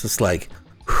 And it's just like,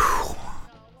 whew,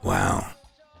 wow.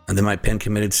 And then my pen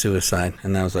committed suicide,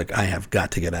 and I was like, I have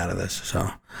got to get out of this. So,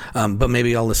 but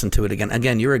maybe I'll listen to it again.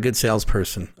 Again, you're a good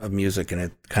salesperson of music, and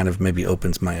it kind of maybe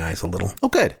opens my eyes a little. Oh,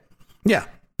 good. Yeah,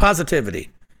 positivity.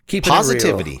 Keep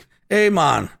Positivity. It real.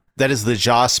 Amen. That is the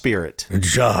Jaw spirit.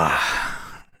 Jaw.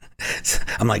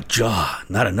 I'm like, Jaw,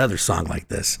 not another song like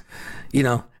this. You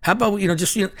know, how about,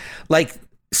 just, like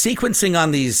sequencing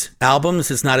on these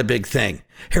albums is not a big thing.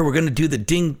 Here, we're going to do the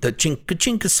Chinka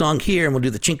Chinka song here, and we'll do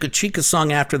the Chinka Chinka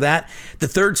song after that. The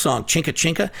third song, Chinka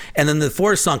Chinka, and then the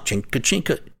fourth song, Chinka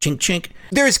Chinka, Chink Chink.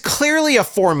 There's clearly a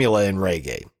formula in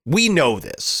reggae. We know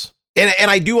this. And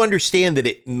I do understand that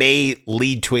it may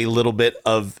lead to a little bit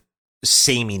of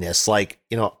sameness. Like,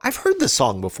 I've heard this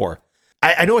song before.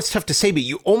 I know it's tough to say, but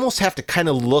you almost have to kind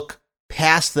of look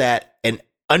past that and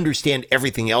understand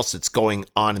everything else that's going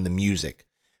on in the music.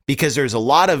 Because there's a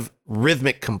lot of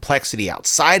rhythmic complexity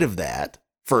outside of that,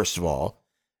 first of all.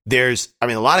 There's, a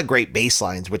lot of great bass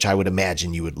lines, which I would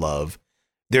imagine you would love.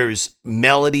 There's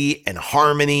melody and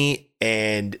harmony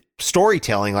and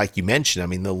storytelling, like you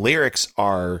mentioned. The lyrics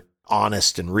are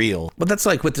honest and real. But that's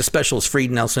like with the specials,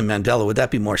 Freed, Nelson Mandela. Would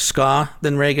that be more ska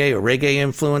than reggae, or reggae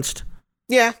influenced?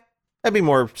 Yeah, that'd be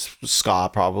more ska,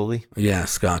 probably. Yeah,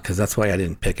 ska, because that's why I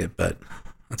didn't pick it, but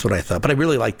that's what I thought. But I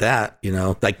really like that,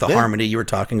 like the harmony you were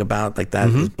talking about, like that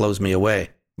just blows me away.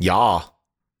 Yeah.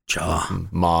 Jaw.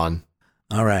 Mon.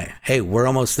 All right. Hey, we're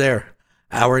almost there.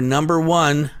 Our number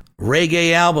 1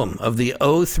 reggae album of the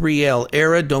 03L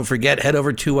era. Don't forget, head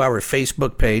over to our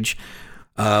Facebook page.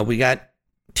 We got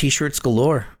T-shirts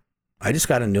galore. I just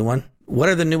got a new one. What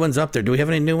are the new ones up there? Do we have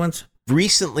any new ones?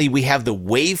 Recently, we have the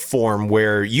waveform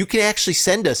where you can actually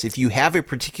send us, if you have a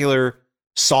particular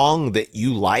song that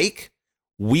you like,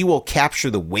 we will capture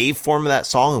the waveform of that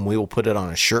song and we will put it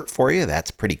on a shirt for you.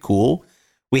 That's pretty cool.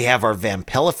 We have our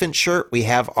Vampelephant shirt. We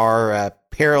have our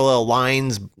Parallel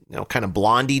Lines, kind of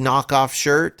Blondie knockoff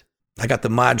shirt. I got the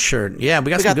mod shirt. Yeah, we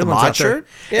got some good ones out there.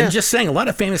 Yeah. And just saying, a lot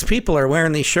of famous people are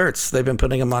wearing these shirts. They've been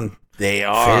putting them on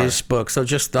Facebook. So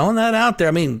just throwing that out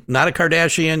there. Not a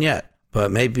Kardashian yet,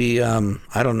 but maybe,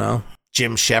 I don't know.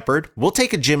 Jim Shepard. We'll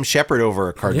take a Jim Shepard over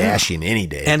a Kardashian any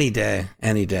day. Any day.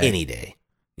 Any day. Any day.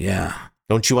 Yeah.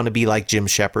 Don't you want to be like Jim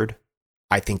Shepard?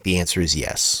 I think the answer is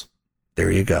yes.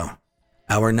 There you go.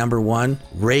 Our number 1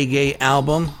 reggae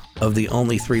album of the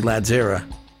Only Three Lads era.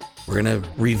 We're going to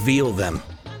reveal them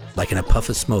like in a puff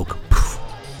of smoke.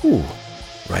 Ooh.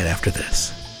 Right after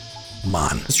this.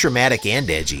 Mon. It's dramatic and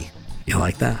edgy. You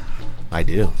like that? I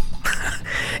do.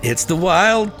 It's the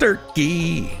Wild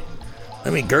Turkey.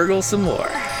 Let me gurgle some more.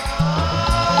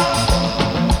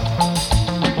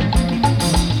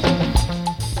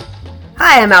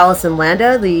 Hi, I'm Allison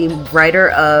Landa, the writer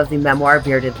of the memoir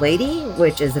Bearded Lady,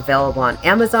 which is available on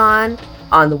Amazon,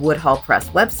 on the Woodhull Press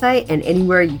website, and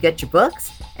anywhere you get your books.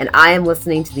 And I am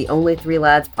listening to the Only Three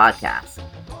Lads podcast.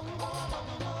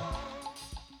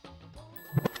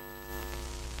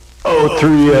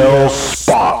 O3L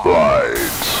Spotlight.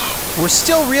 We're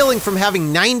still reeling from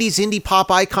having 90s indie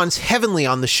pop icons Heavenly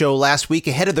on the show last week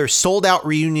ahead of their sold-out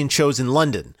reunion shows in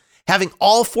London. Having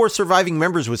all 4 surviving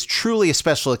members was truly a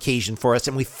special occasion for us,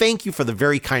 and we thank you for the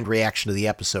very kind reaction to the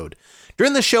episode.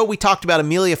 During the show, we talked about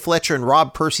Amelia Fletcher and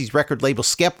Rob Percy's record label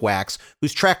Skepwax,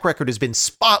 whose track record has been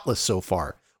spotless so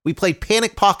far. We played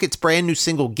Panic Pocket's brand new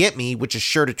single Get Me, which is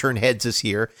sure to turn heads this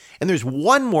year, and there's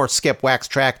one more Skepwax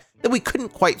track that we couldn't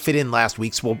quite fit in last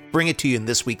week, so we'll bring it to you in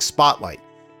this week's Spotlight.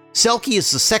 Selkie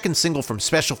is the second single from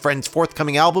Special Friend's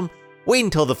forthcoming album, Wait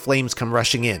Until the Flames Come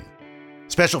Rushing In.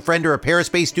 Special Friend are a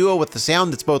Paris-based duo with a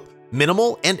sound that's both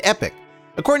minimal and epic.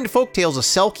 According to folktales, a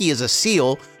Selkie is a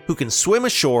seal who can swim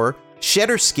ashore, shed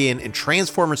her skin, and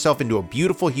transform herself into a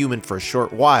beautiful human for a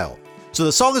short while. So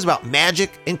the song is about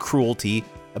magic and cruelty,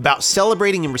 about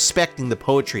celebrating and respecting the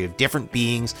poetry of different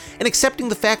beings, and accepting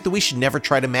the fact that we should never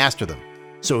try to master them.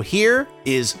 So here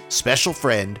is Special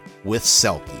Friend with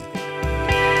Selkie.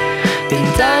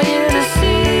 Been dying to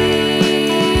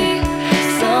see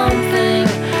something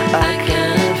I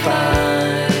can't find.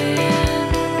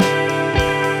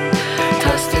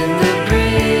 Tossed in the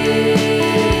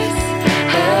breeze,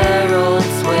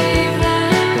 heralds wave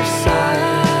their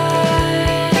signs.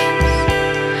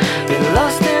 Been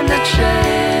lost in the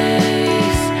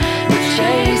chase, but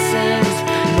chasing's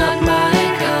not my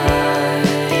kind.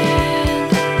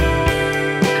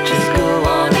 Just go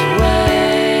on and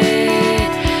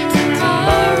wait till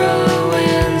tomorrow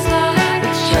wins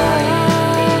the child.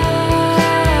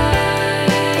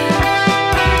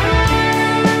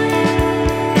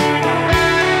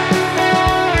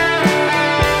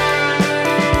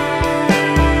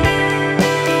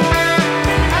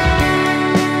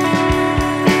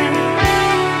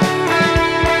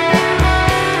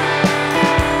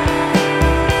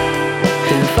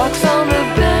 Been fox on the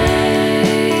bay,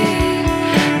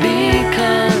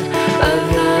 beacon of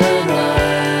the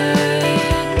night.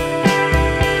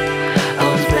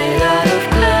 Arms made out of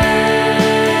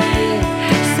clay,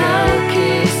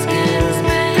 silky skin's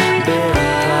been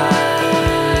bright.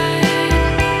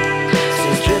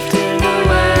 Since drifting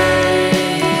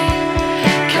away,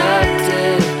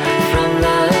 captive from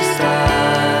the start.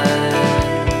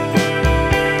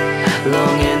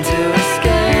 Longing to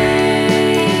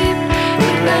escape,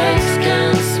 with legs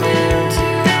can swim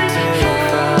too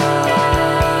far.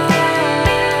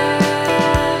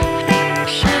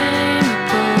 Shame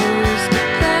pose to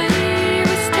play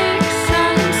with sticks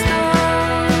and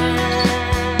stones.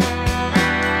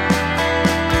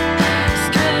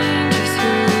 Strangers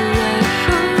who are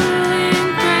fooling,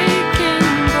 breaking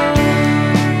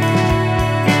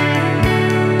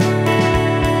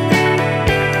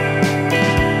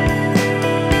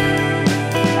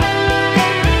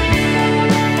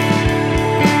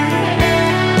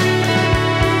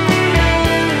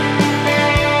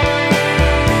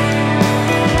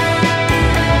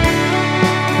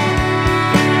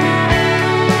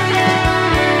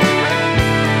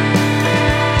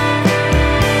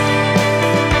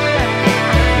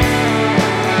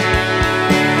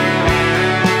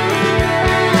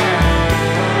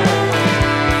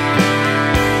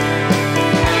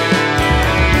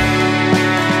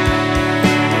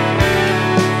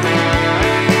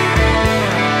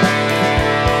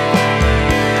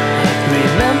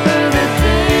Remember the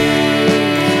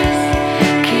days,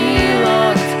 key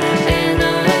locked in a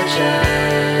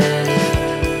chest,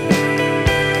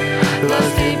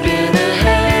 lost deep in a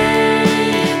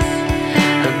haze,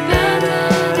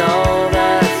 abandoned all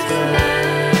that's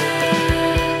left.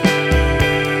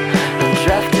 I'm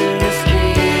trapped in this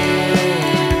dream,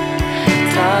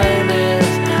 time is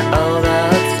all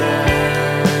that's left.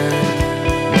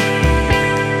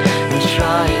 I'm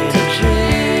trying to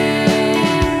dream,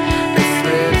 but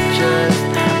slip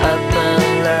just up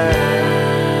and left.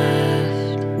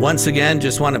 Once again,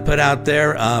 just want to put out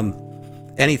there,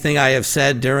 anything I have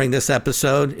said during this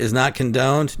episode is not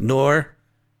condoned nor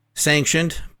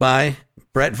sanctioned by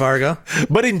Brett Vargo,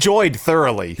 But enjoyed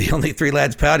thoroughly. the Only Three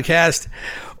Lads podcast,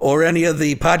 or any of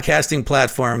the podcasting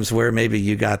platforms where maybe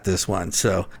you got this one.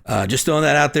 So just throwing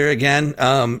that out there again.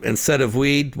 Instead of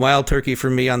weed, wild turkey for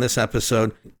me on this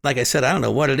episode. Like I said, I don't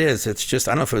know what it is. It's just,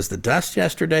 I don't know if it was the dust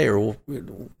yesterday or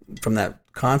from that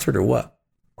concert or what.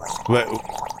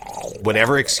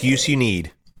 Whatever excuse you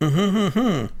need.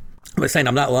 I'm saying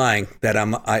I'm not lying, that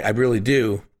I really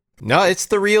do. No, it's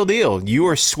the real deal. You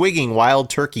are swigging wild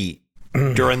turkey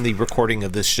during the recording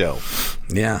of this show.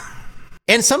 Yeah.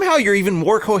 And somehow you're even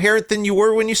more coherent than you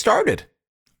were when you started.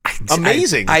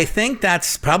 Amazing. I think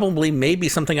that's probably maybe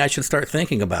something I should start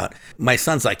thinking about. My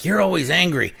son's like, you're always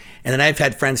angry. And then I've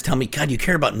had friends tell me, God, you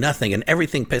care about nothing and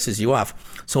everything pisses you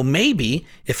off. So maybe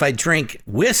if I drink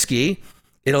whiskey,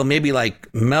 it'll maybe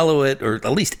like mellow it or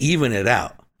at least even it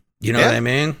out. You know what I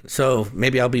mean? So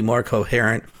maybe I'll be more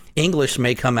coherent. English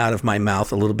may come out of my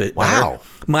mouth a little bit better. Wow.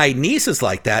 My niece is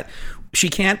like that. She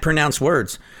can't pronounce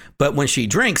words, but when she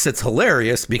drinks, it's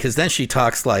hilarious because then she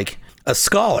talks like a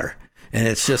scholar. And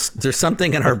it's just, there's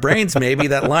something in our brains maybe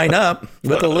that line up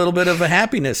with a little bit of a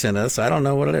happiness in us. I don't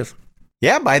know what it is.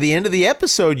 Yeah, by the end of the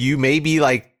episode, you may be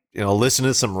like, listening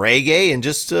to some reggae and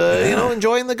just,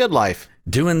 enjoying the good life.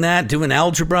 Doing that, doing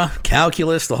algebra,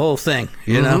 calculus, the whole thing,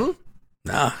 you know?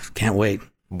 Ah, can't wait.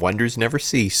 Wonders never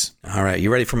cease. All right,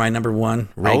 you ready for my number one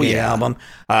reggae album?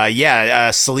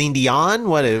 Celine Dion.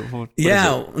 What is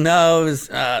it? No, it was,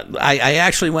 I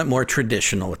actually went more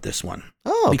traditional with this one.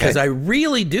 Oh, okay. Because I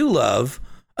really do love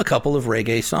a couple of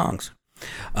reggae songs.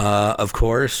 Of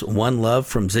course, One Love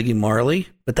from Ziggy Marley,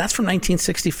 but that's from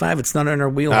 1965. It's not in our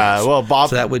wheelhouse.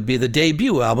 So that would be the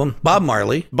debut album, Bob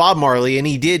Marley, and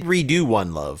he did redo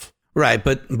One Love. Right,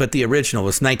 but the original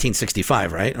was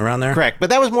 1965, right? Around there? Correct, but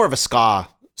that was more of a ska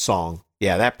song.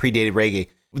 Yeah, that predated reggae.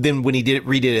 Then when he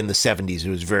redid it in the 70s, it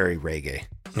was very reggae.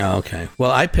 Oh, okay.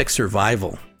 Well, I picked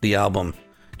Survival, the album,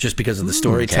 just because of the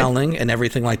storytelling and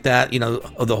everything like that. You know,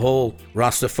 the whole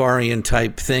Rastafarian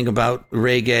type thing about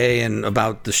reggae and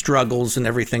about the struggles and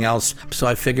everything else. So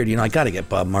I figured, I got to get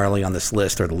Bob Marley on this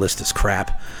list, or the list is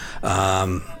crap.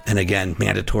 And again,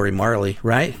 mandatory Marley,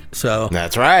 right? So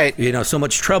that's right. So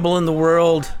much trouble in the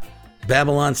world,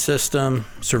 Babylon System,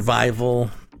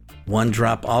 Survival, One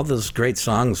Drop, all those great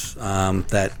songs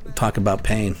that talk about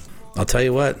pain. I'll tell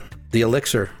you what, The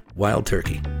Elixir, Wild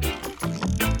Turkey.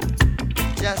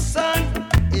 The sun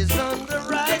is on the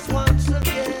rise once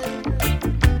again.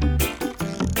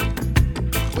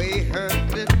 We heard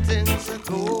that things are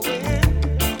going.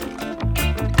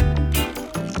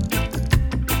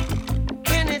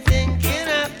 Anything can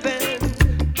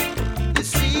happen. You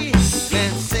see,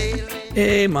 men sailing.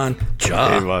 Hey, man.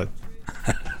 Hey, man.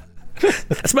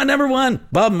 That's my number one.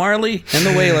 Bob Marley and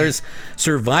the Wailers,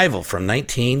 Survival from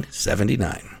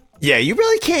 1979. Yeah, you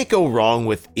really can't go wrong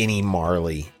with any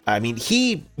Marley. I mean,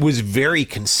 he was very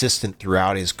consistent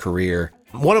throughout his career.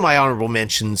 One of my honorable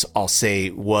mentions, I'll say,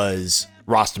 was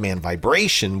Rastaman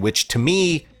Vibration, which to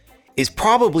me is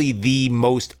probably the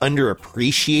most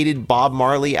underappreciated Bob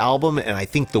Marley album, and I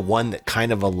think the one that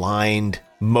kind of aligned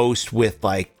most with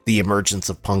like the emergence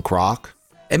of punk rock.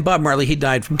 And Bob Marley, he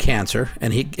died from cancer,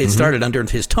 and it started under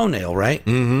his toenail, right?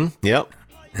 Mm-hmm. Yep.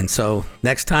 And so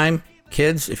next time,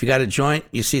 kids, if you got a joint,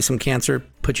 you see some cancer,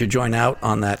 put your joint out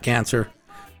on that cancer.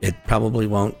 It probably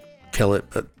won't kill it,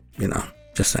 but,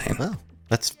 just saying. Well,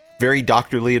 that's very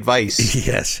doctorly advice.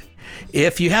 Yes.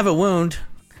 If you have a wound,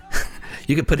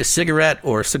 you could put a cigarette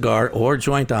or a cigar or a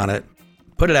joint on it,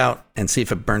 put it out, and see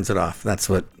if it burns it off. That's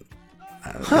what...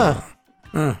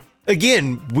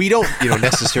 Again, we don't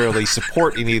necessarily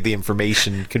support any of the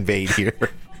information conveyed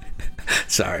here.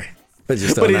 Sorry. But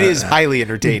it is highly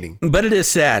entertaining. But it is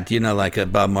sad, like a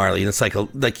Bob Marley. It's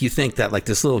like you think that like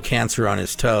this little cancer on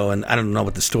his toe, and I don't know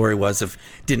what the story was. If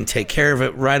didn't take care of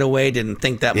it right away, didn't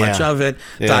think that much of it,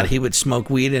 thought he would smoke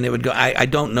weed and it would go. I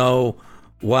don't know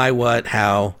why, what,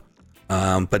 how,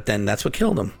 but then that's what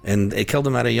killed him, and it killed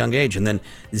him at a young age. And then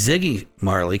Ziggy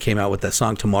Marley came out with that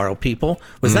song "Tomorrow People."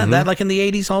 Was that like in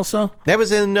the 80s also? That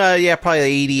was in probably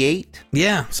 88.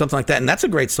 Yeah, something like that. And that's a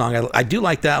great song. I do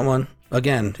like that one.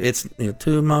 Again, it's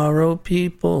Tomorrow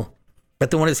People.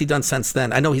 But then what has he done since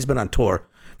then? I know he's been on tour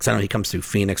because I know he comes through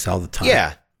Phoenix all the time.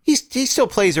 Yeah, he still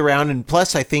plays around. And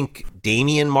plus, I think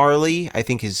Damian Marley,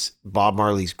 is Bob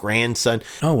Marley's grandson.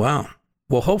 Oh, wow.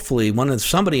 Well, hopefully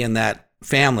somebody in that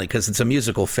family, because it's a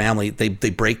musical family, they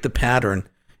break the pattern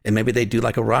and maybe they do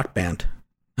like a rock band.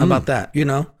 How about that?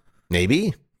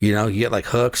 Maybe. You get like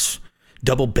hooks.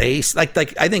 Double bass, like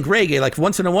I think reggae, like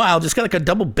once in a while, just got like a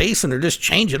double bass and just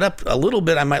change it up a little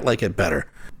bit. I might like it better.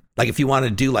 Like if you want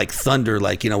to do like thunder,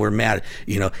 like we're mad,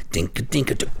 dinka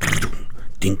dinka dinka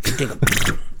dinka.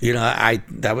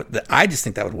 I just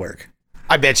think that would work.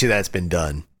 I bet you that's been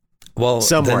done. Well,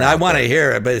 somewhere then I want to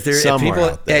hear it. But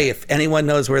if anyone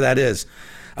knows where that is,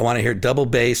 I want to hear double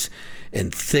bass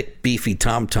and thick beefy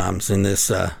tom toms in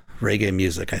this reggae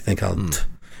music. I think I'll.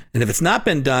 And if it's not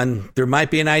been done, there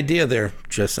might be an idea there.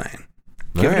 Just saying.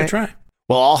 Give it a try.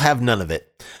 Well, I'll have none of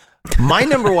it. My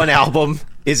number one album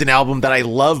is an album that I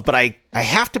love, but I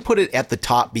have to put it at the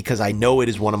top because I know it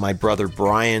is one of my brother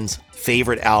Brian's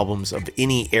favorite albums of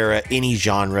any era, any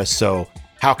genre. So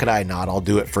how could I not? I'll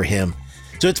do it for him.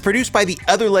 So it's produced by the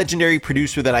other legendary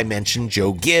producer that I mentioned,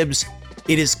 Joe Gibbs.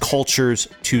 It is Culture's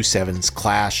 2/7's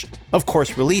Clash. Of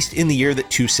course, released in the year that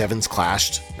 2/7's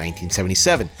clashed,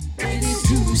 1977.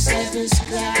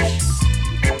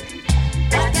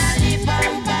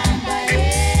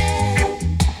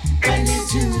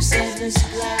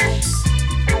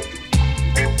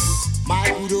 My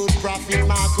good old prophet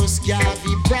Marcus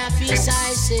Garvey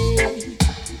prophesied,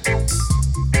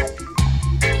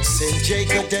 St.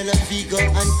 Jacob, De La Vega,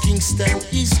 and Kingston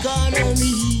is gonna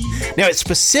meet. Now, it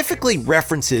specifically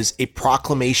references a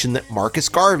proclamation that Marcus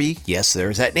Garvey, yes,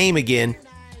 there's that name again,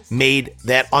 made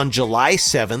that on July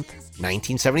 7th,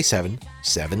 1977,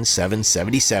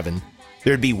 7/7/77,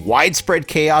 there'd be widespread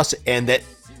chaos and that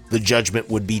the judgment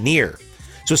would be near.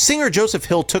 So singer Joseph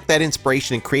Hill took that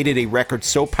inspiration and created a record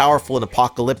so powerful and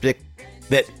apocalyptic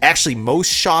that actually most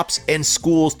shops and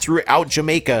schools throughout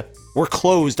Jamaica were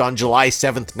closed on July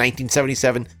 7th,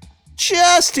 1977,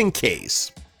 just in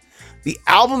case. The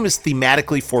album is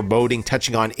thematically foreboding,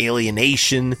 touching on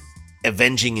alienation,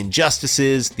 avenging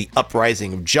injustices, the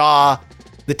uprising of Jah.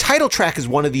 The title track is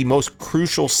one of the most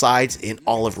crucial sides in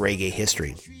all of reggae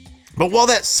history. But while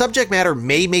that subject matter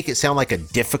may make it sound like a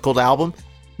difficult album,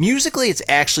 musically it's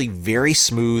actually very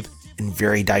smooth and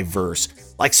very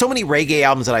diverse. Like so many reggae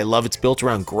albums that I love, it's built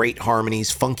around great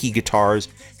harmonies, funky guitars,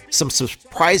 some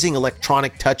surprising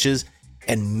electronic touches,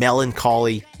 and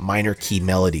melancholy minor key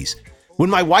melodies. When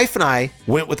my wife and I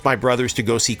went with my brothers to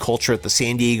go see Culture at the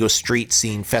San Diego Street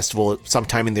Scene Festival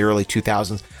sometime in the early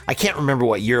 2000s, I can't remember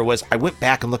what year it was. I went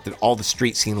back and looked at all the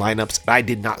street scene lineups, and I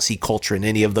did not see Culture in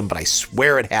any of them, but I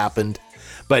swear it happened.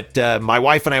 But my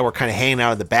wife and I were kind of hanging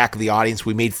out in the back of the audience.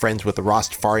 We made friends with the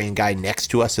Rastafarian guy next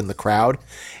to us in the crowd.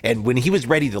 And when he was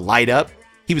ready to light up,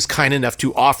 he was kind enough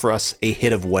to offer us a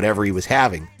hit of whatever he was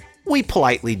having. We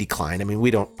politely declined. I mean,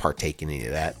 we don't partake in any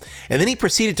of that. And then he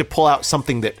proceeded to pull out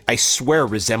something that I swear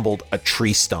resembled a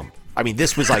tree stump. I mean,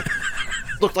 this was like,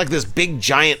 looked like this big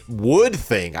giant wood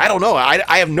thing. I don't know.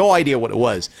 I have no idea what it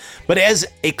was. But as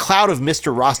a cloud of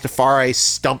Mr. Rastafari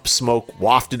stump smoke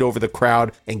wafted over the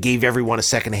crowd and gave everyone a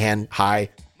secondhand high,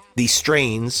 the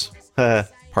strains,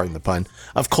 pardon the pun,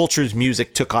 of Culture's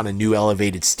music took on a new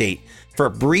elevated state. For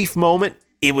a brief moment,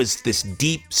 it was this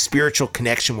deep spiritual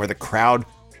connection where the crowd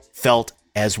felt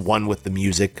as one with the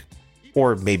music,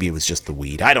 or maybe it was just the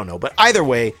weed. I don't know. But either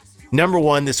way, number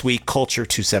one this week, Culture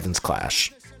 2-7's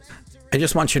Clash. I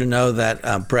just want you to know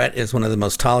that Brett is one of the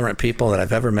most tolerant people that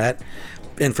I've ever met.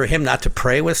 And for him not to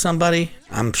pray with somebody,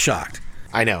 I'm shocked.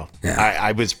 I know. Yeah.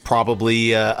 I was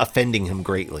probably offending him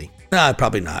greatly. No,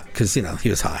 probably not, because, you know, he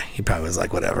was high. He probably was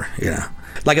like, whatever, you know.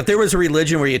 Like if there was a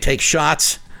religion where you take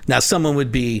shots, now someone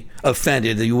would be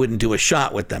offended that you wouldn't do a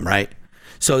shot with them, right?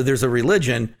 So there's a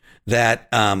religion that,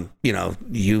 you know,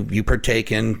 you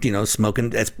partake in, you know,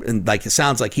 smoking. Like, it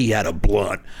sounds like he had a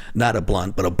blunt, not a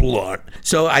blunt, but a blunt.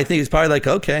 So I think he's probably like,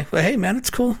 okay, well, hey, man,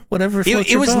 it's cool. Whatever.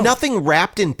 It was nothing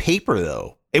wrapped in paper,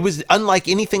 though. It was unlike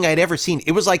anything I'd ever seen.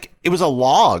 It was like, it was a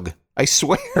log. I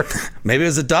swear. Maybe it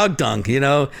was a dog dunk, you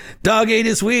know. Dog ate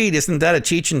his weed. Isn't that a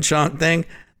Cheech and Chong thing?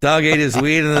 Dog ate his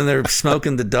weed and then they're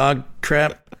smoking the dog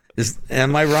crap.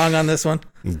 Am I wrong on this one?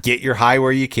 Get your high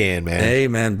where you can, man.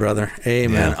 Amen, brother.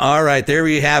 Amen. Yeah. All right, there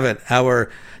we have it. Our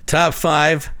top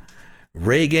 5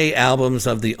 reggae albums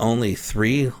of the Only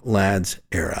Three Lads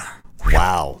era.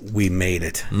 Wow. We made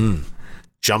it.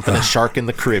 Jumping a shark in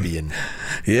the Caribbean.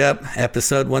 Yep.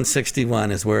 Episode 161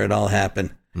 is where it all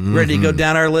happened. Ready to go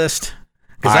down our list?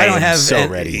 Because I am so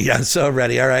ready. Yeah, I'm so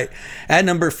ready. All right. At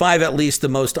number 5, at least the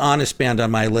most honest band on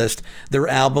my list, their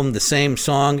album, the same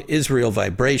song, Israel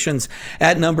Vibrations.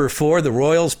 At number 4, the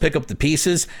Royals, Pick Up the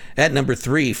Pieces. At number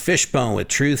 3, Fishbone with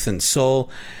Truth and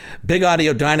Soul. Big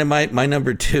Audio Dynamite, my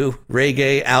number 2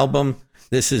 reggae album.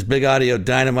 This is Big Audio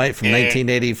Dynamite from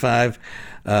 1985.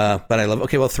 But I love,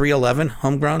 okay, well, 311,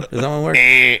 Homegrown, is that one word?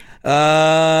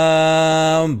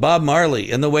 Bob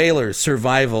Marley and the Wailers,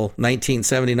 Survival,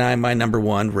 1979, my number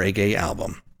 1 reggae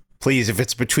album. Please, if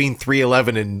it's between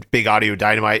 311 and Big Audio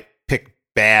Dynamite, pick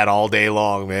Bad all day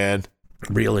long, man.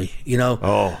 Really? You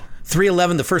know,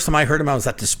 311, the first time I heard him, I was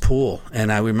at this pool,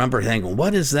 and I remember thinking,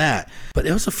 what is that? But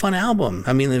it was a fun album.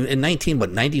 I mean, in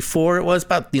 94 it was,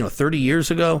 about, 30 years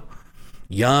ago.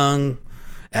 Young,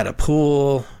 at a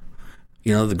pool.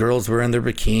 You know, the girls were in their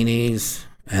bikinis,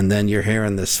 and then you're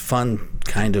hearing this fun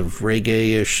kind of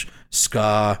reggae-ish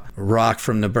ska rock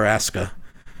from Nebraska.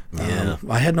 Yeah.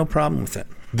 I had no problem with it.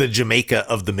 The Jamaica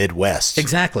of the Midwest.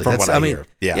 Exactly. From what I hear.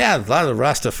 Yeah, a lot of the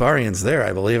Rastafarians there,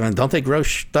 I believe. And don't they grow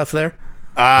stuff there?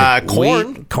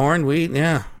 Corn. Wheat,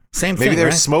 yeah. Same thing, Maybe they're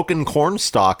right? smoking corn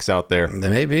stalks out there. They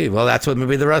may be. Well, that's what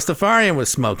maybe the Rastafarian was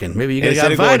smoking. Maybe you Instead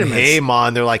got of vitamins. going, hey,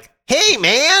 man, they're like, hey,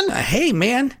 man. Hey,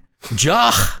 man.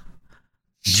 Jah.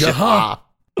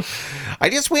 I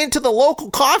just went to the local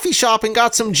coffee shop and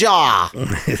got some Jah.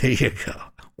 There you go.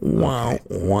 Wow,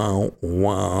 wow,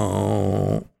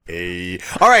 wow. Hey.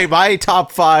 All right, my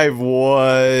top 5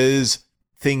 was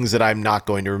things that I'm not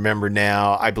going to remember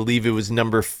now. I believe it was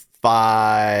number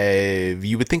 5.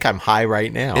 You would think I'm high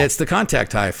right now. It's the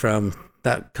Contact High from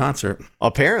that concert.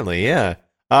 Apparently, yeah.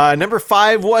 Number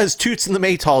 5 was Toots and the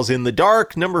Maytals in the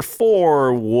Dark. Number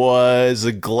 4 was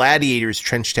the Gladiators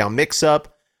Trenchtown Mix-Up.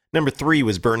 Number 3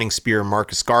 was Burning Spear and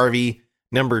Marcus Garvey.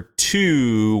 Number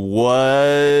 2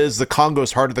 was the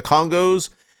Congos Heart of the Congos.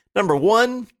 Number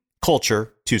 1,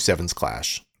 Culture 2-7's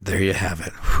Clash. There you have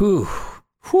it. Whew.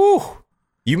 Whew.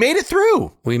 You made it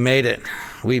through. We made it.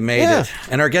 We made it.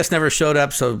 And our guest never showed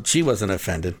up, so she wasn't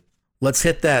offended. Let's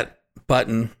hit that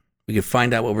button. We can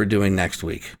find out what we're doing next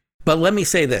week. But let me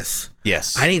say this.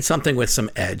 Yes. I need something with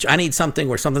some edge. I need something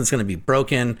where something's going to be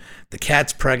broken, the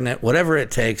cat's pregnant, whatever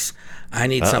it takes. I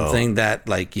need something that,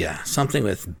 something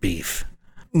with beef.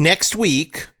 Next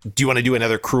week, do you want to do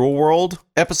another Cruel World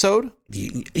episode?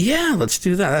 Yeah, let's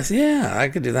do that. I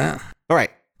could do that. All right.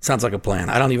 Sounds like a plan.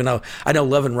 I don't even know. I know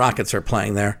Love and Rockets are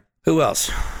playing there. Who else?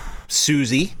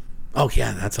 Susie. Oh,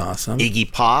 yeah, that's awesome.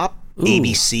 Iggy Pop,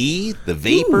 ABC, The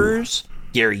Vapors,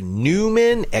 Gary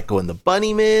Newman, Echo and the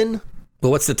Bunnymen.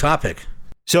 Well, what's the topic?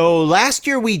 So last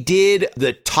year we did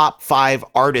the top 5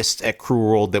 artists at Cruel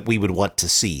World that we would want to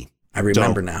see. I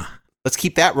remember now. Let's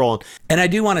keep that rolling. And I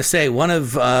do want to say one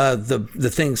of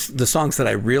the songs that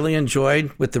I really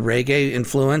enjoyed with the reggae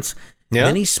influence,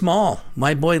 Minnie Small,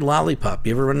 My Boy Lollipop.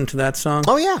 You ever run into that song?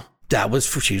 Oh, yeah.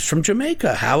 She's from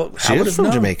Jamaica. How she would is have from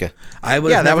known? Jamaica.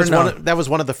 That was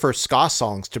one of the first ska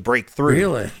songs to break through.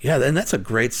 Really? Yeah, and that's a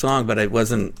great song, but it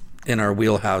wasn't in our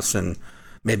wheelhouse, and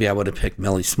maybe I would have picked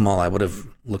Millie Small. I would have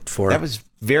looked for it. That was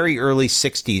very early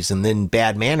 60s, and then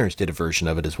Bad Manners did a version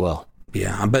of it as well.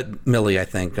 Yeah, but Millie, I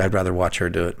think I'd rather watch her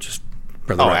do it, just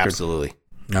for the record. Absolutely.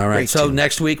 All right, Great so tune.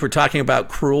 next week we're talking about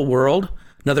Cruel World,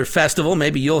 another festival.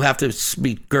 Maybe you'll have to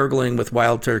be gurgling with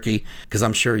Wild Turkey, because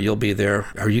I'm sure you'll be there.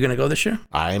 Are you going to go this year?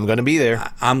 I am going to be there.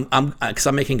 Because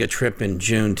I'm making a trip in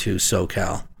June to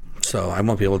SoCal, so I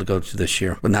won't be able to go to this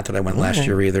year. Well, not that I went last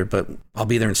year either, but I'll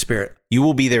be there in spirit. You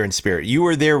will be there in spirit. You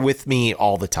are there with me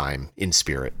all the time in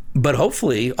spirit. But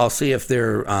hopefully I'll see if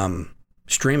they're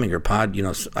streaming or pod.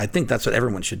 I think that's what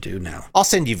everyone should do now. I'll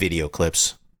send you video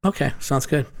clips. Okay, sounds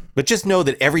good. But just know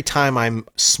that every time I'm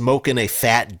smoking a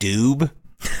fat doob,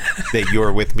 that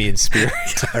you're with me in spirit.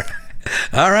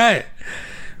 All right.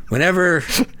 Whenever.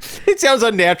 It sounds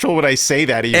unnatural when I say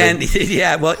that even. And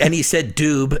and he said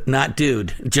doob, not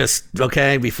dude. Just,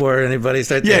 okay, before anybody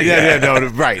starts. No,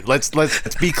 right. Let's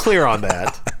be clear on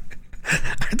that.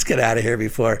 Let's get out of here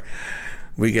before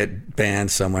we get banned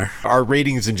somewhere. Our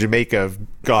ratings in Jamaica have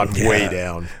gone way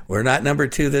down. We're not number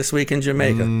 2 this week in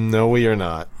Jamaica. No, we are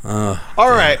not. All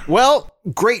right. Well,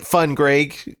 great fun,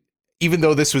 Greg. Even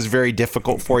though this was very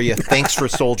difficult for you, thanks for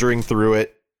soldiering through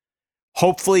it.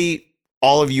 Hopefully,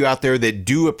 all of you out there that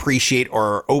do appreciate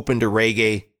or are open to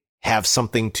reggae have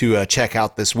something to check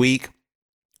out this week.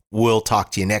 We'll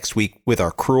talk to you next week with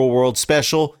our Cruel World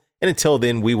special. And until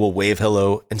then, we will wave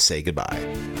hello and say goodbye.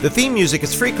 The theme music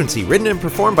is Frequency, written and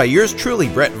performed by yours truly,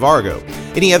 Brett Vargo.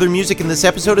 Any other music in this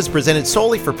episode is presented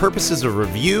solely for purposes of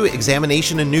review,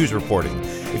 examination, and news reporting.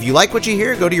 If you like what you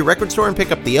hear, go to your record store and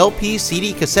pick up the LP,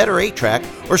 CD, cassette, or 8-track,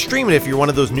 or stream it if you're one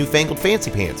of those newfangled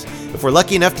fancy pants. If we're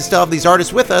lucky enough to still have these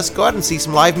artists with us, go out and see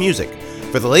some live music.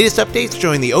 For the latest updates,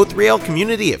 join the O3L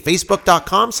community at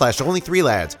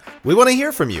facebook.com/only3lads. We want to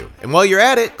hear from you. And while you're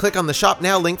at it, click on the Shop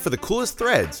Now link for the coolest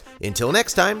threads. Until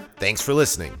next time, thanks for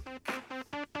listening.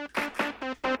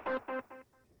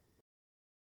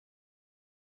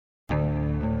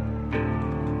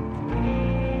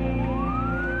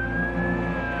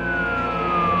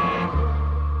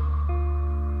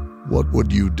 What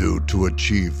would you do to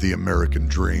achieve the American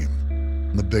dream?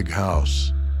 The big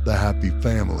house, the happy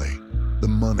family, the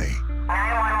money.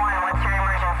 911, what's your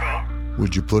emergency?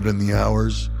 Would you put in the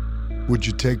hours? Would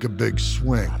you take a big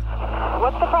swing?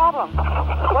 What's the problem?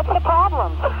 What's the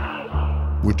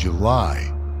problem? Would you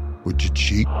lie? Would you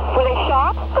cheat? Were they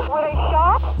shot? Were they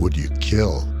shot? Would you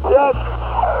kill? Yes.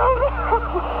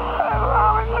 My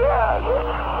mom is dead.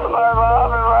 My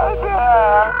mom is right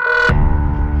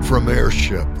there. From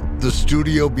Airship, the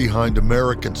studio behind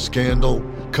American Scandal,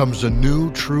 comes a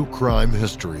new true crime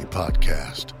history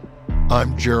podcast.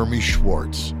 I'm Jeremy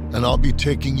Schwartz, and I'll be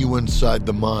taking you inside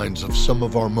the minds of some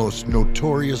of our most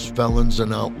notorious felons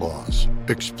and outlaws,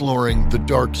 exploring the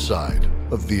dark side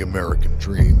of the American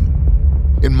dream.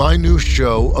 In my new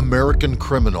show, American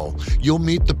Criminal, you'll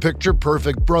meet the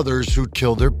picture-perfect brothers who'd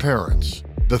kill their parents,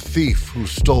 the thief who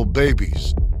stole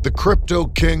babies, the crypto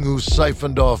king who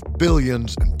siphoned off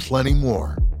billions, and plenty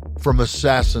more. From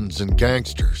assassins and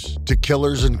gangsters to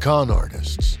killers and con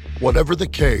artists. Whatever the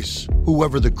case,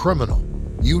 whoever the criminal,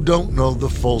 you don't know the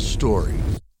full story.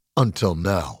 Until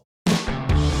now.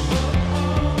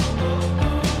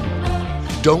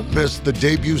 Don't miss the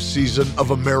debut season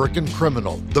of American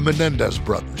Criminal, The Menendez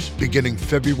Brothers, beginning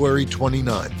February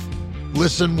 29th.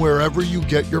 Listen wherever you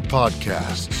get your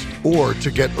podcasts, or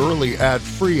to get early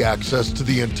ad-free access to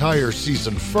the entire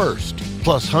season first,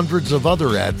 plus hundreds of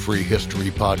other ad-free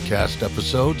history podcast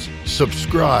episodes,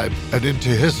 subscribe at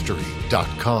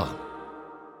IntoHistory.com.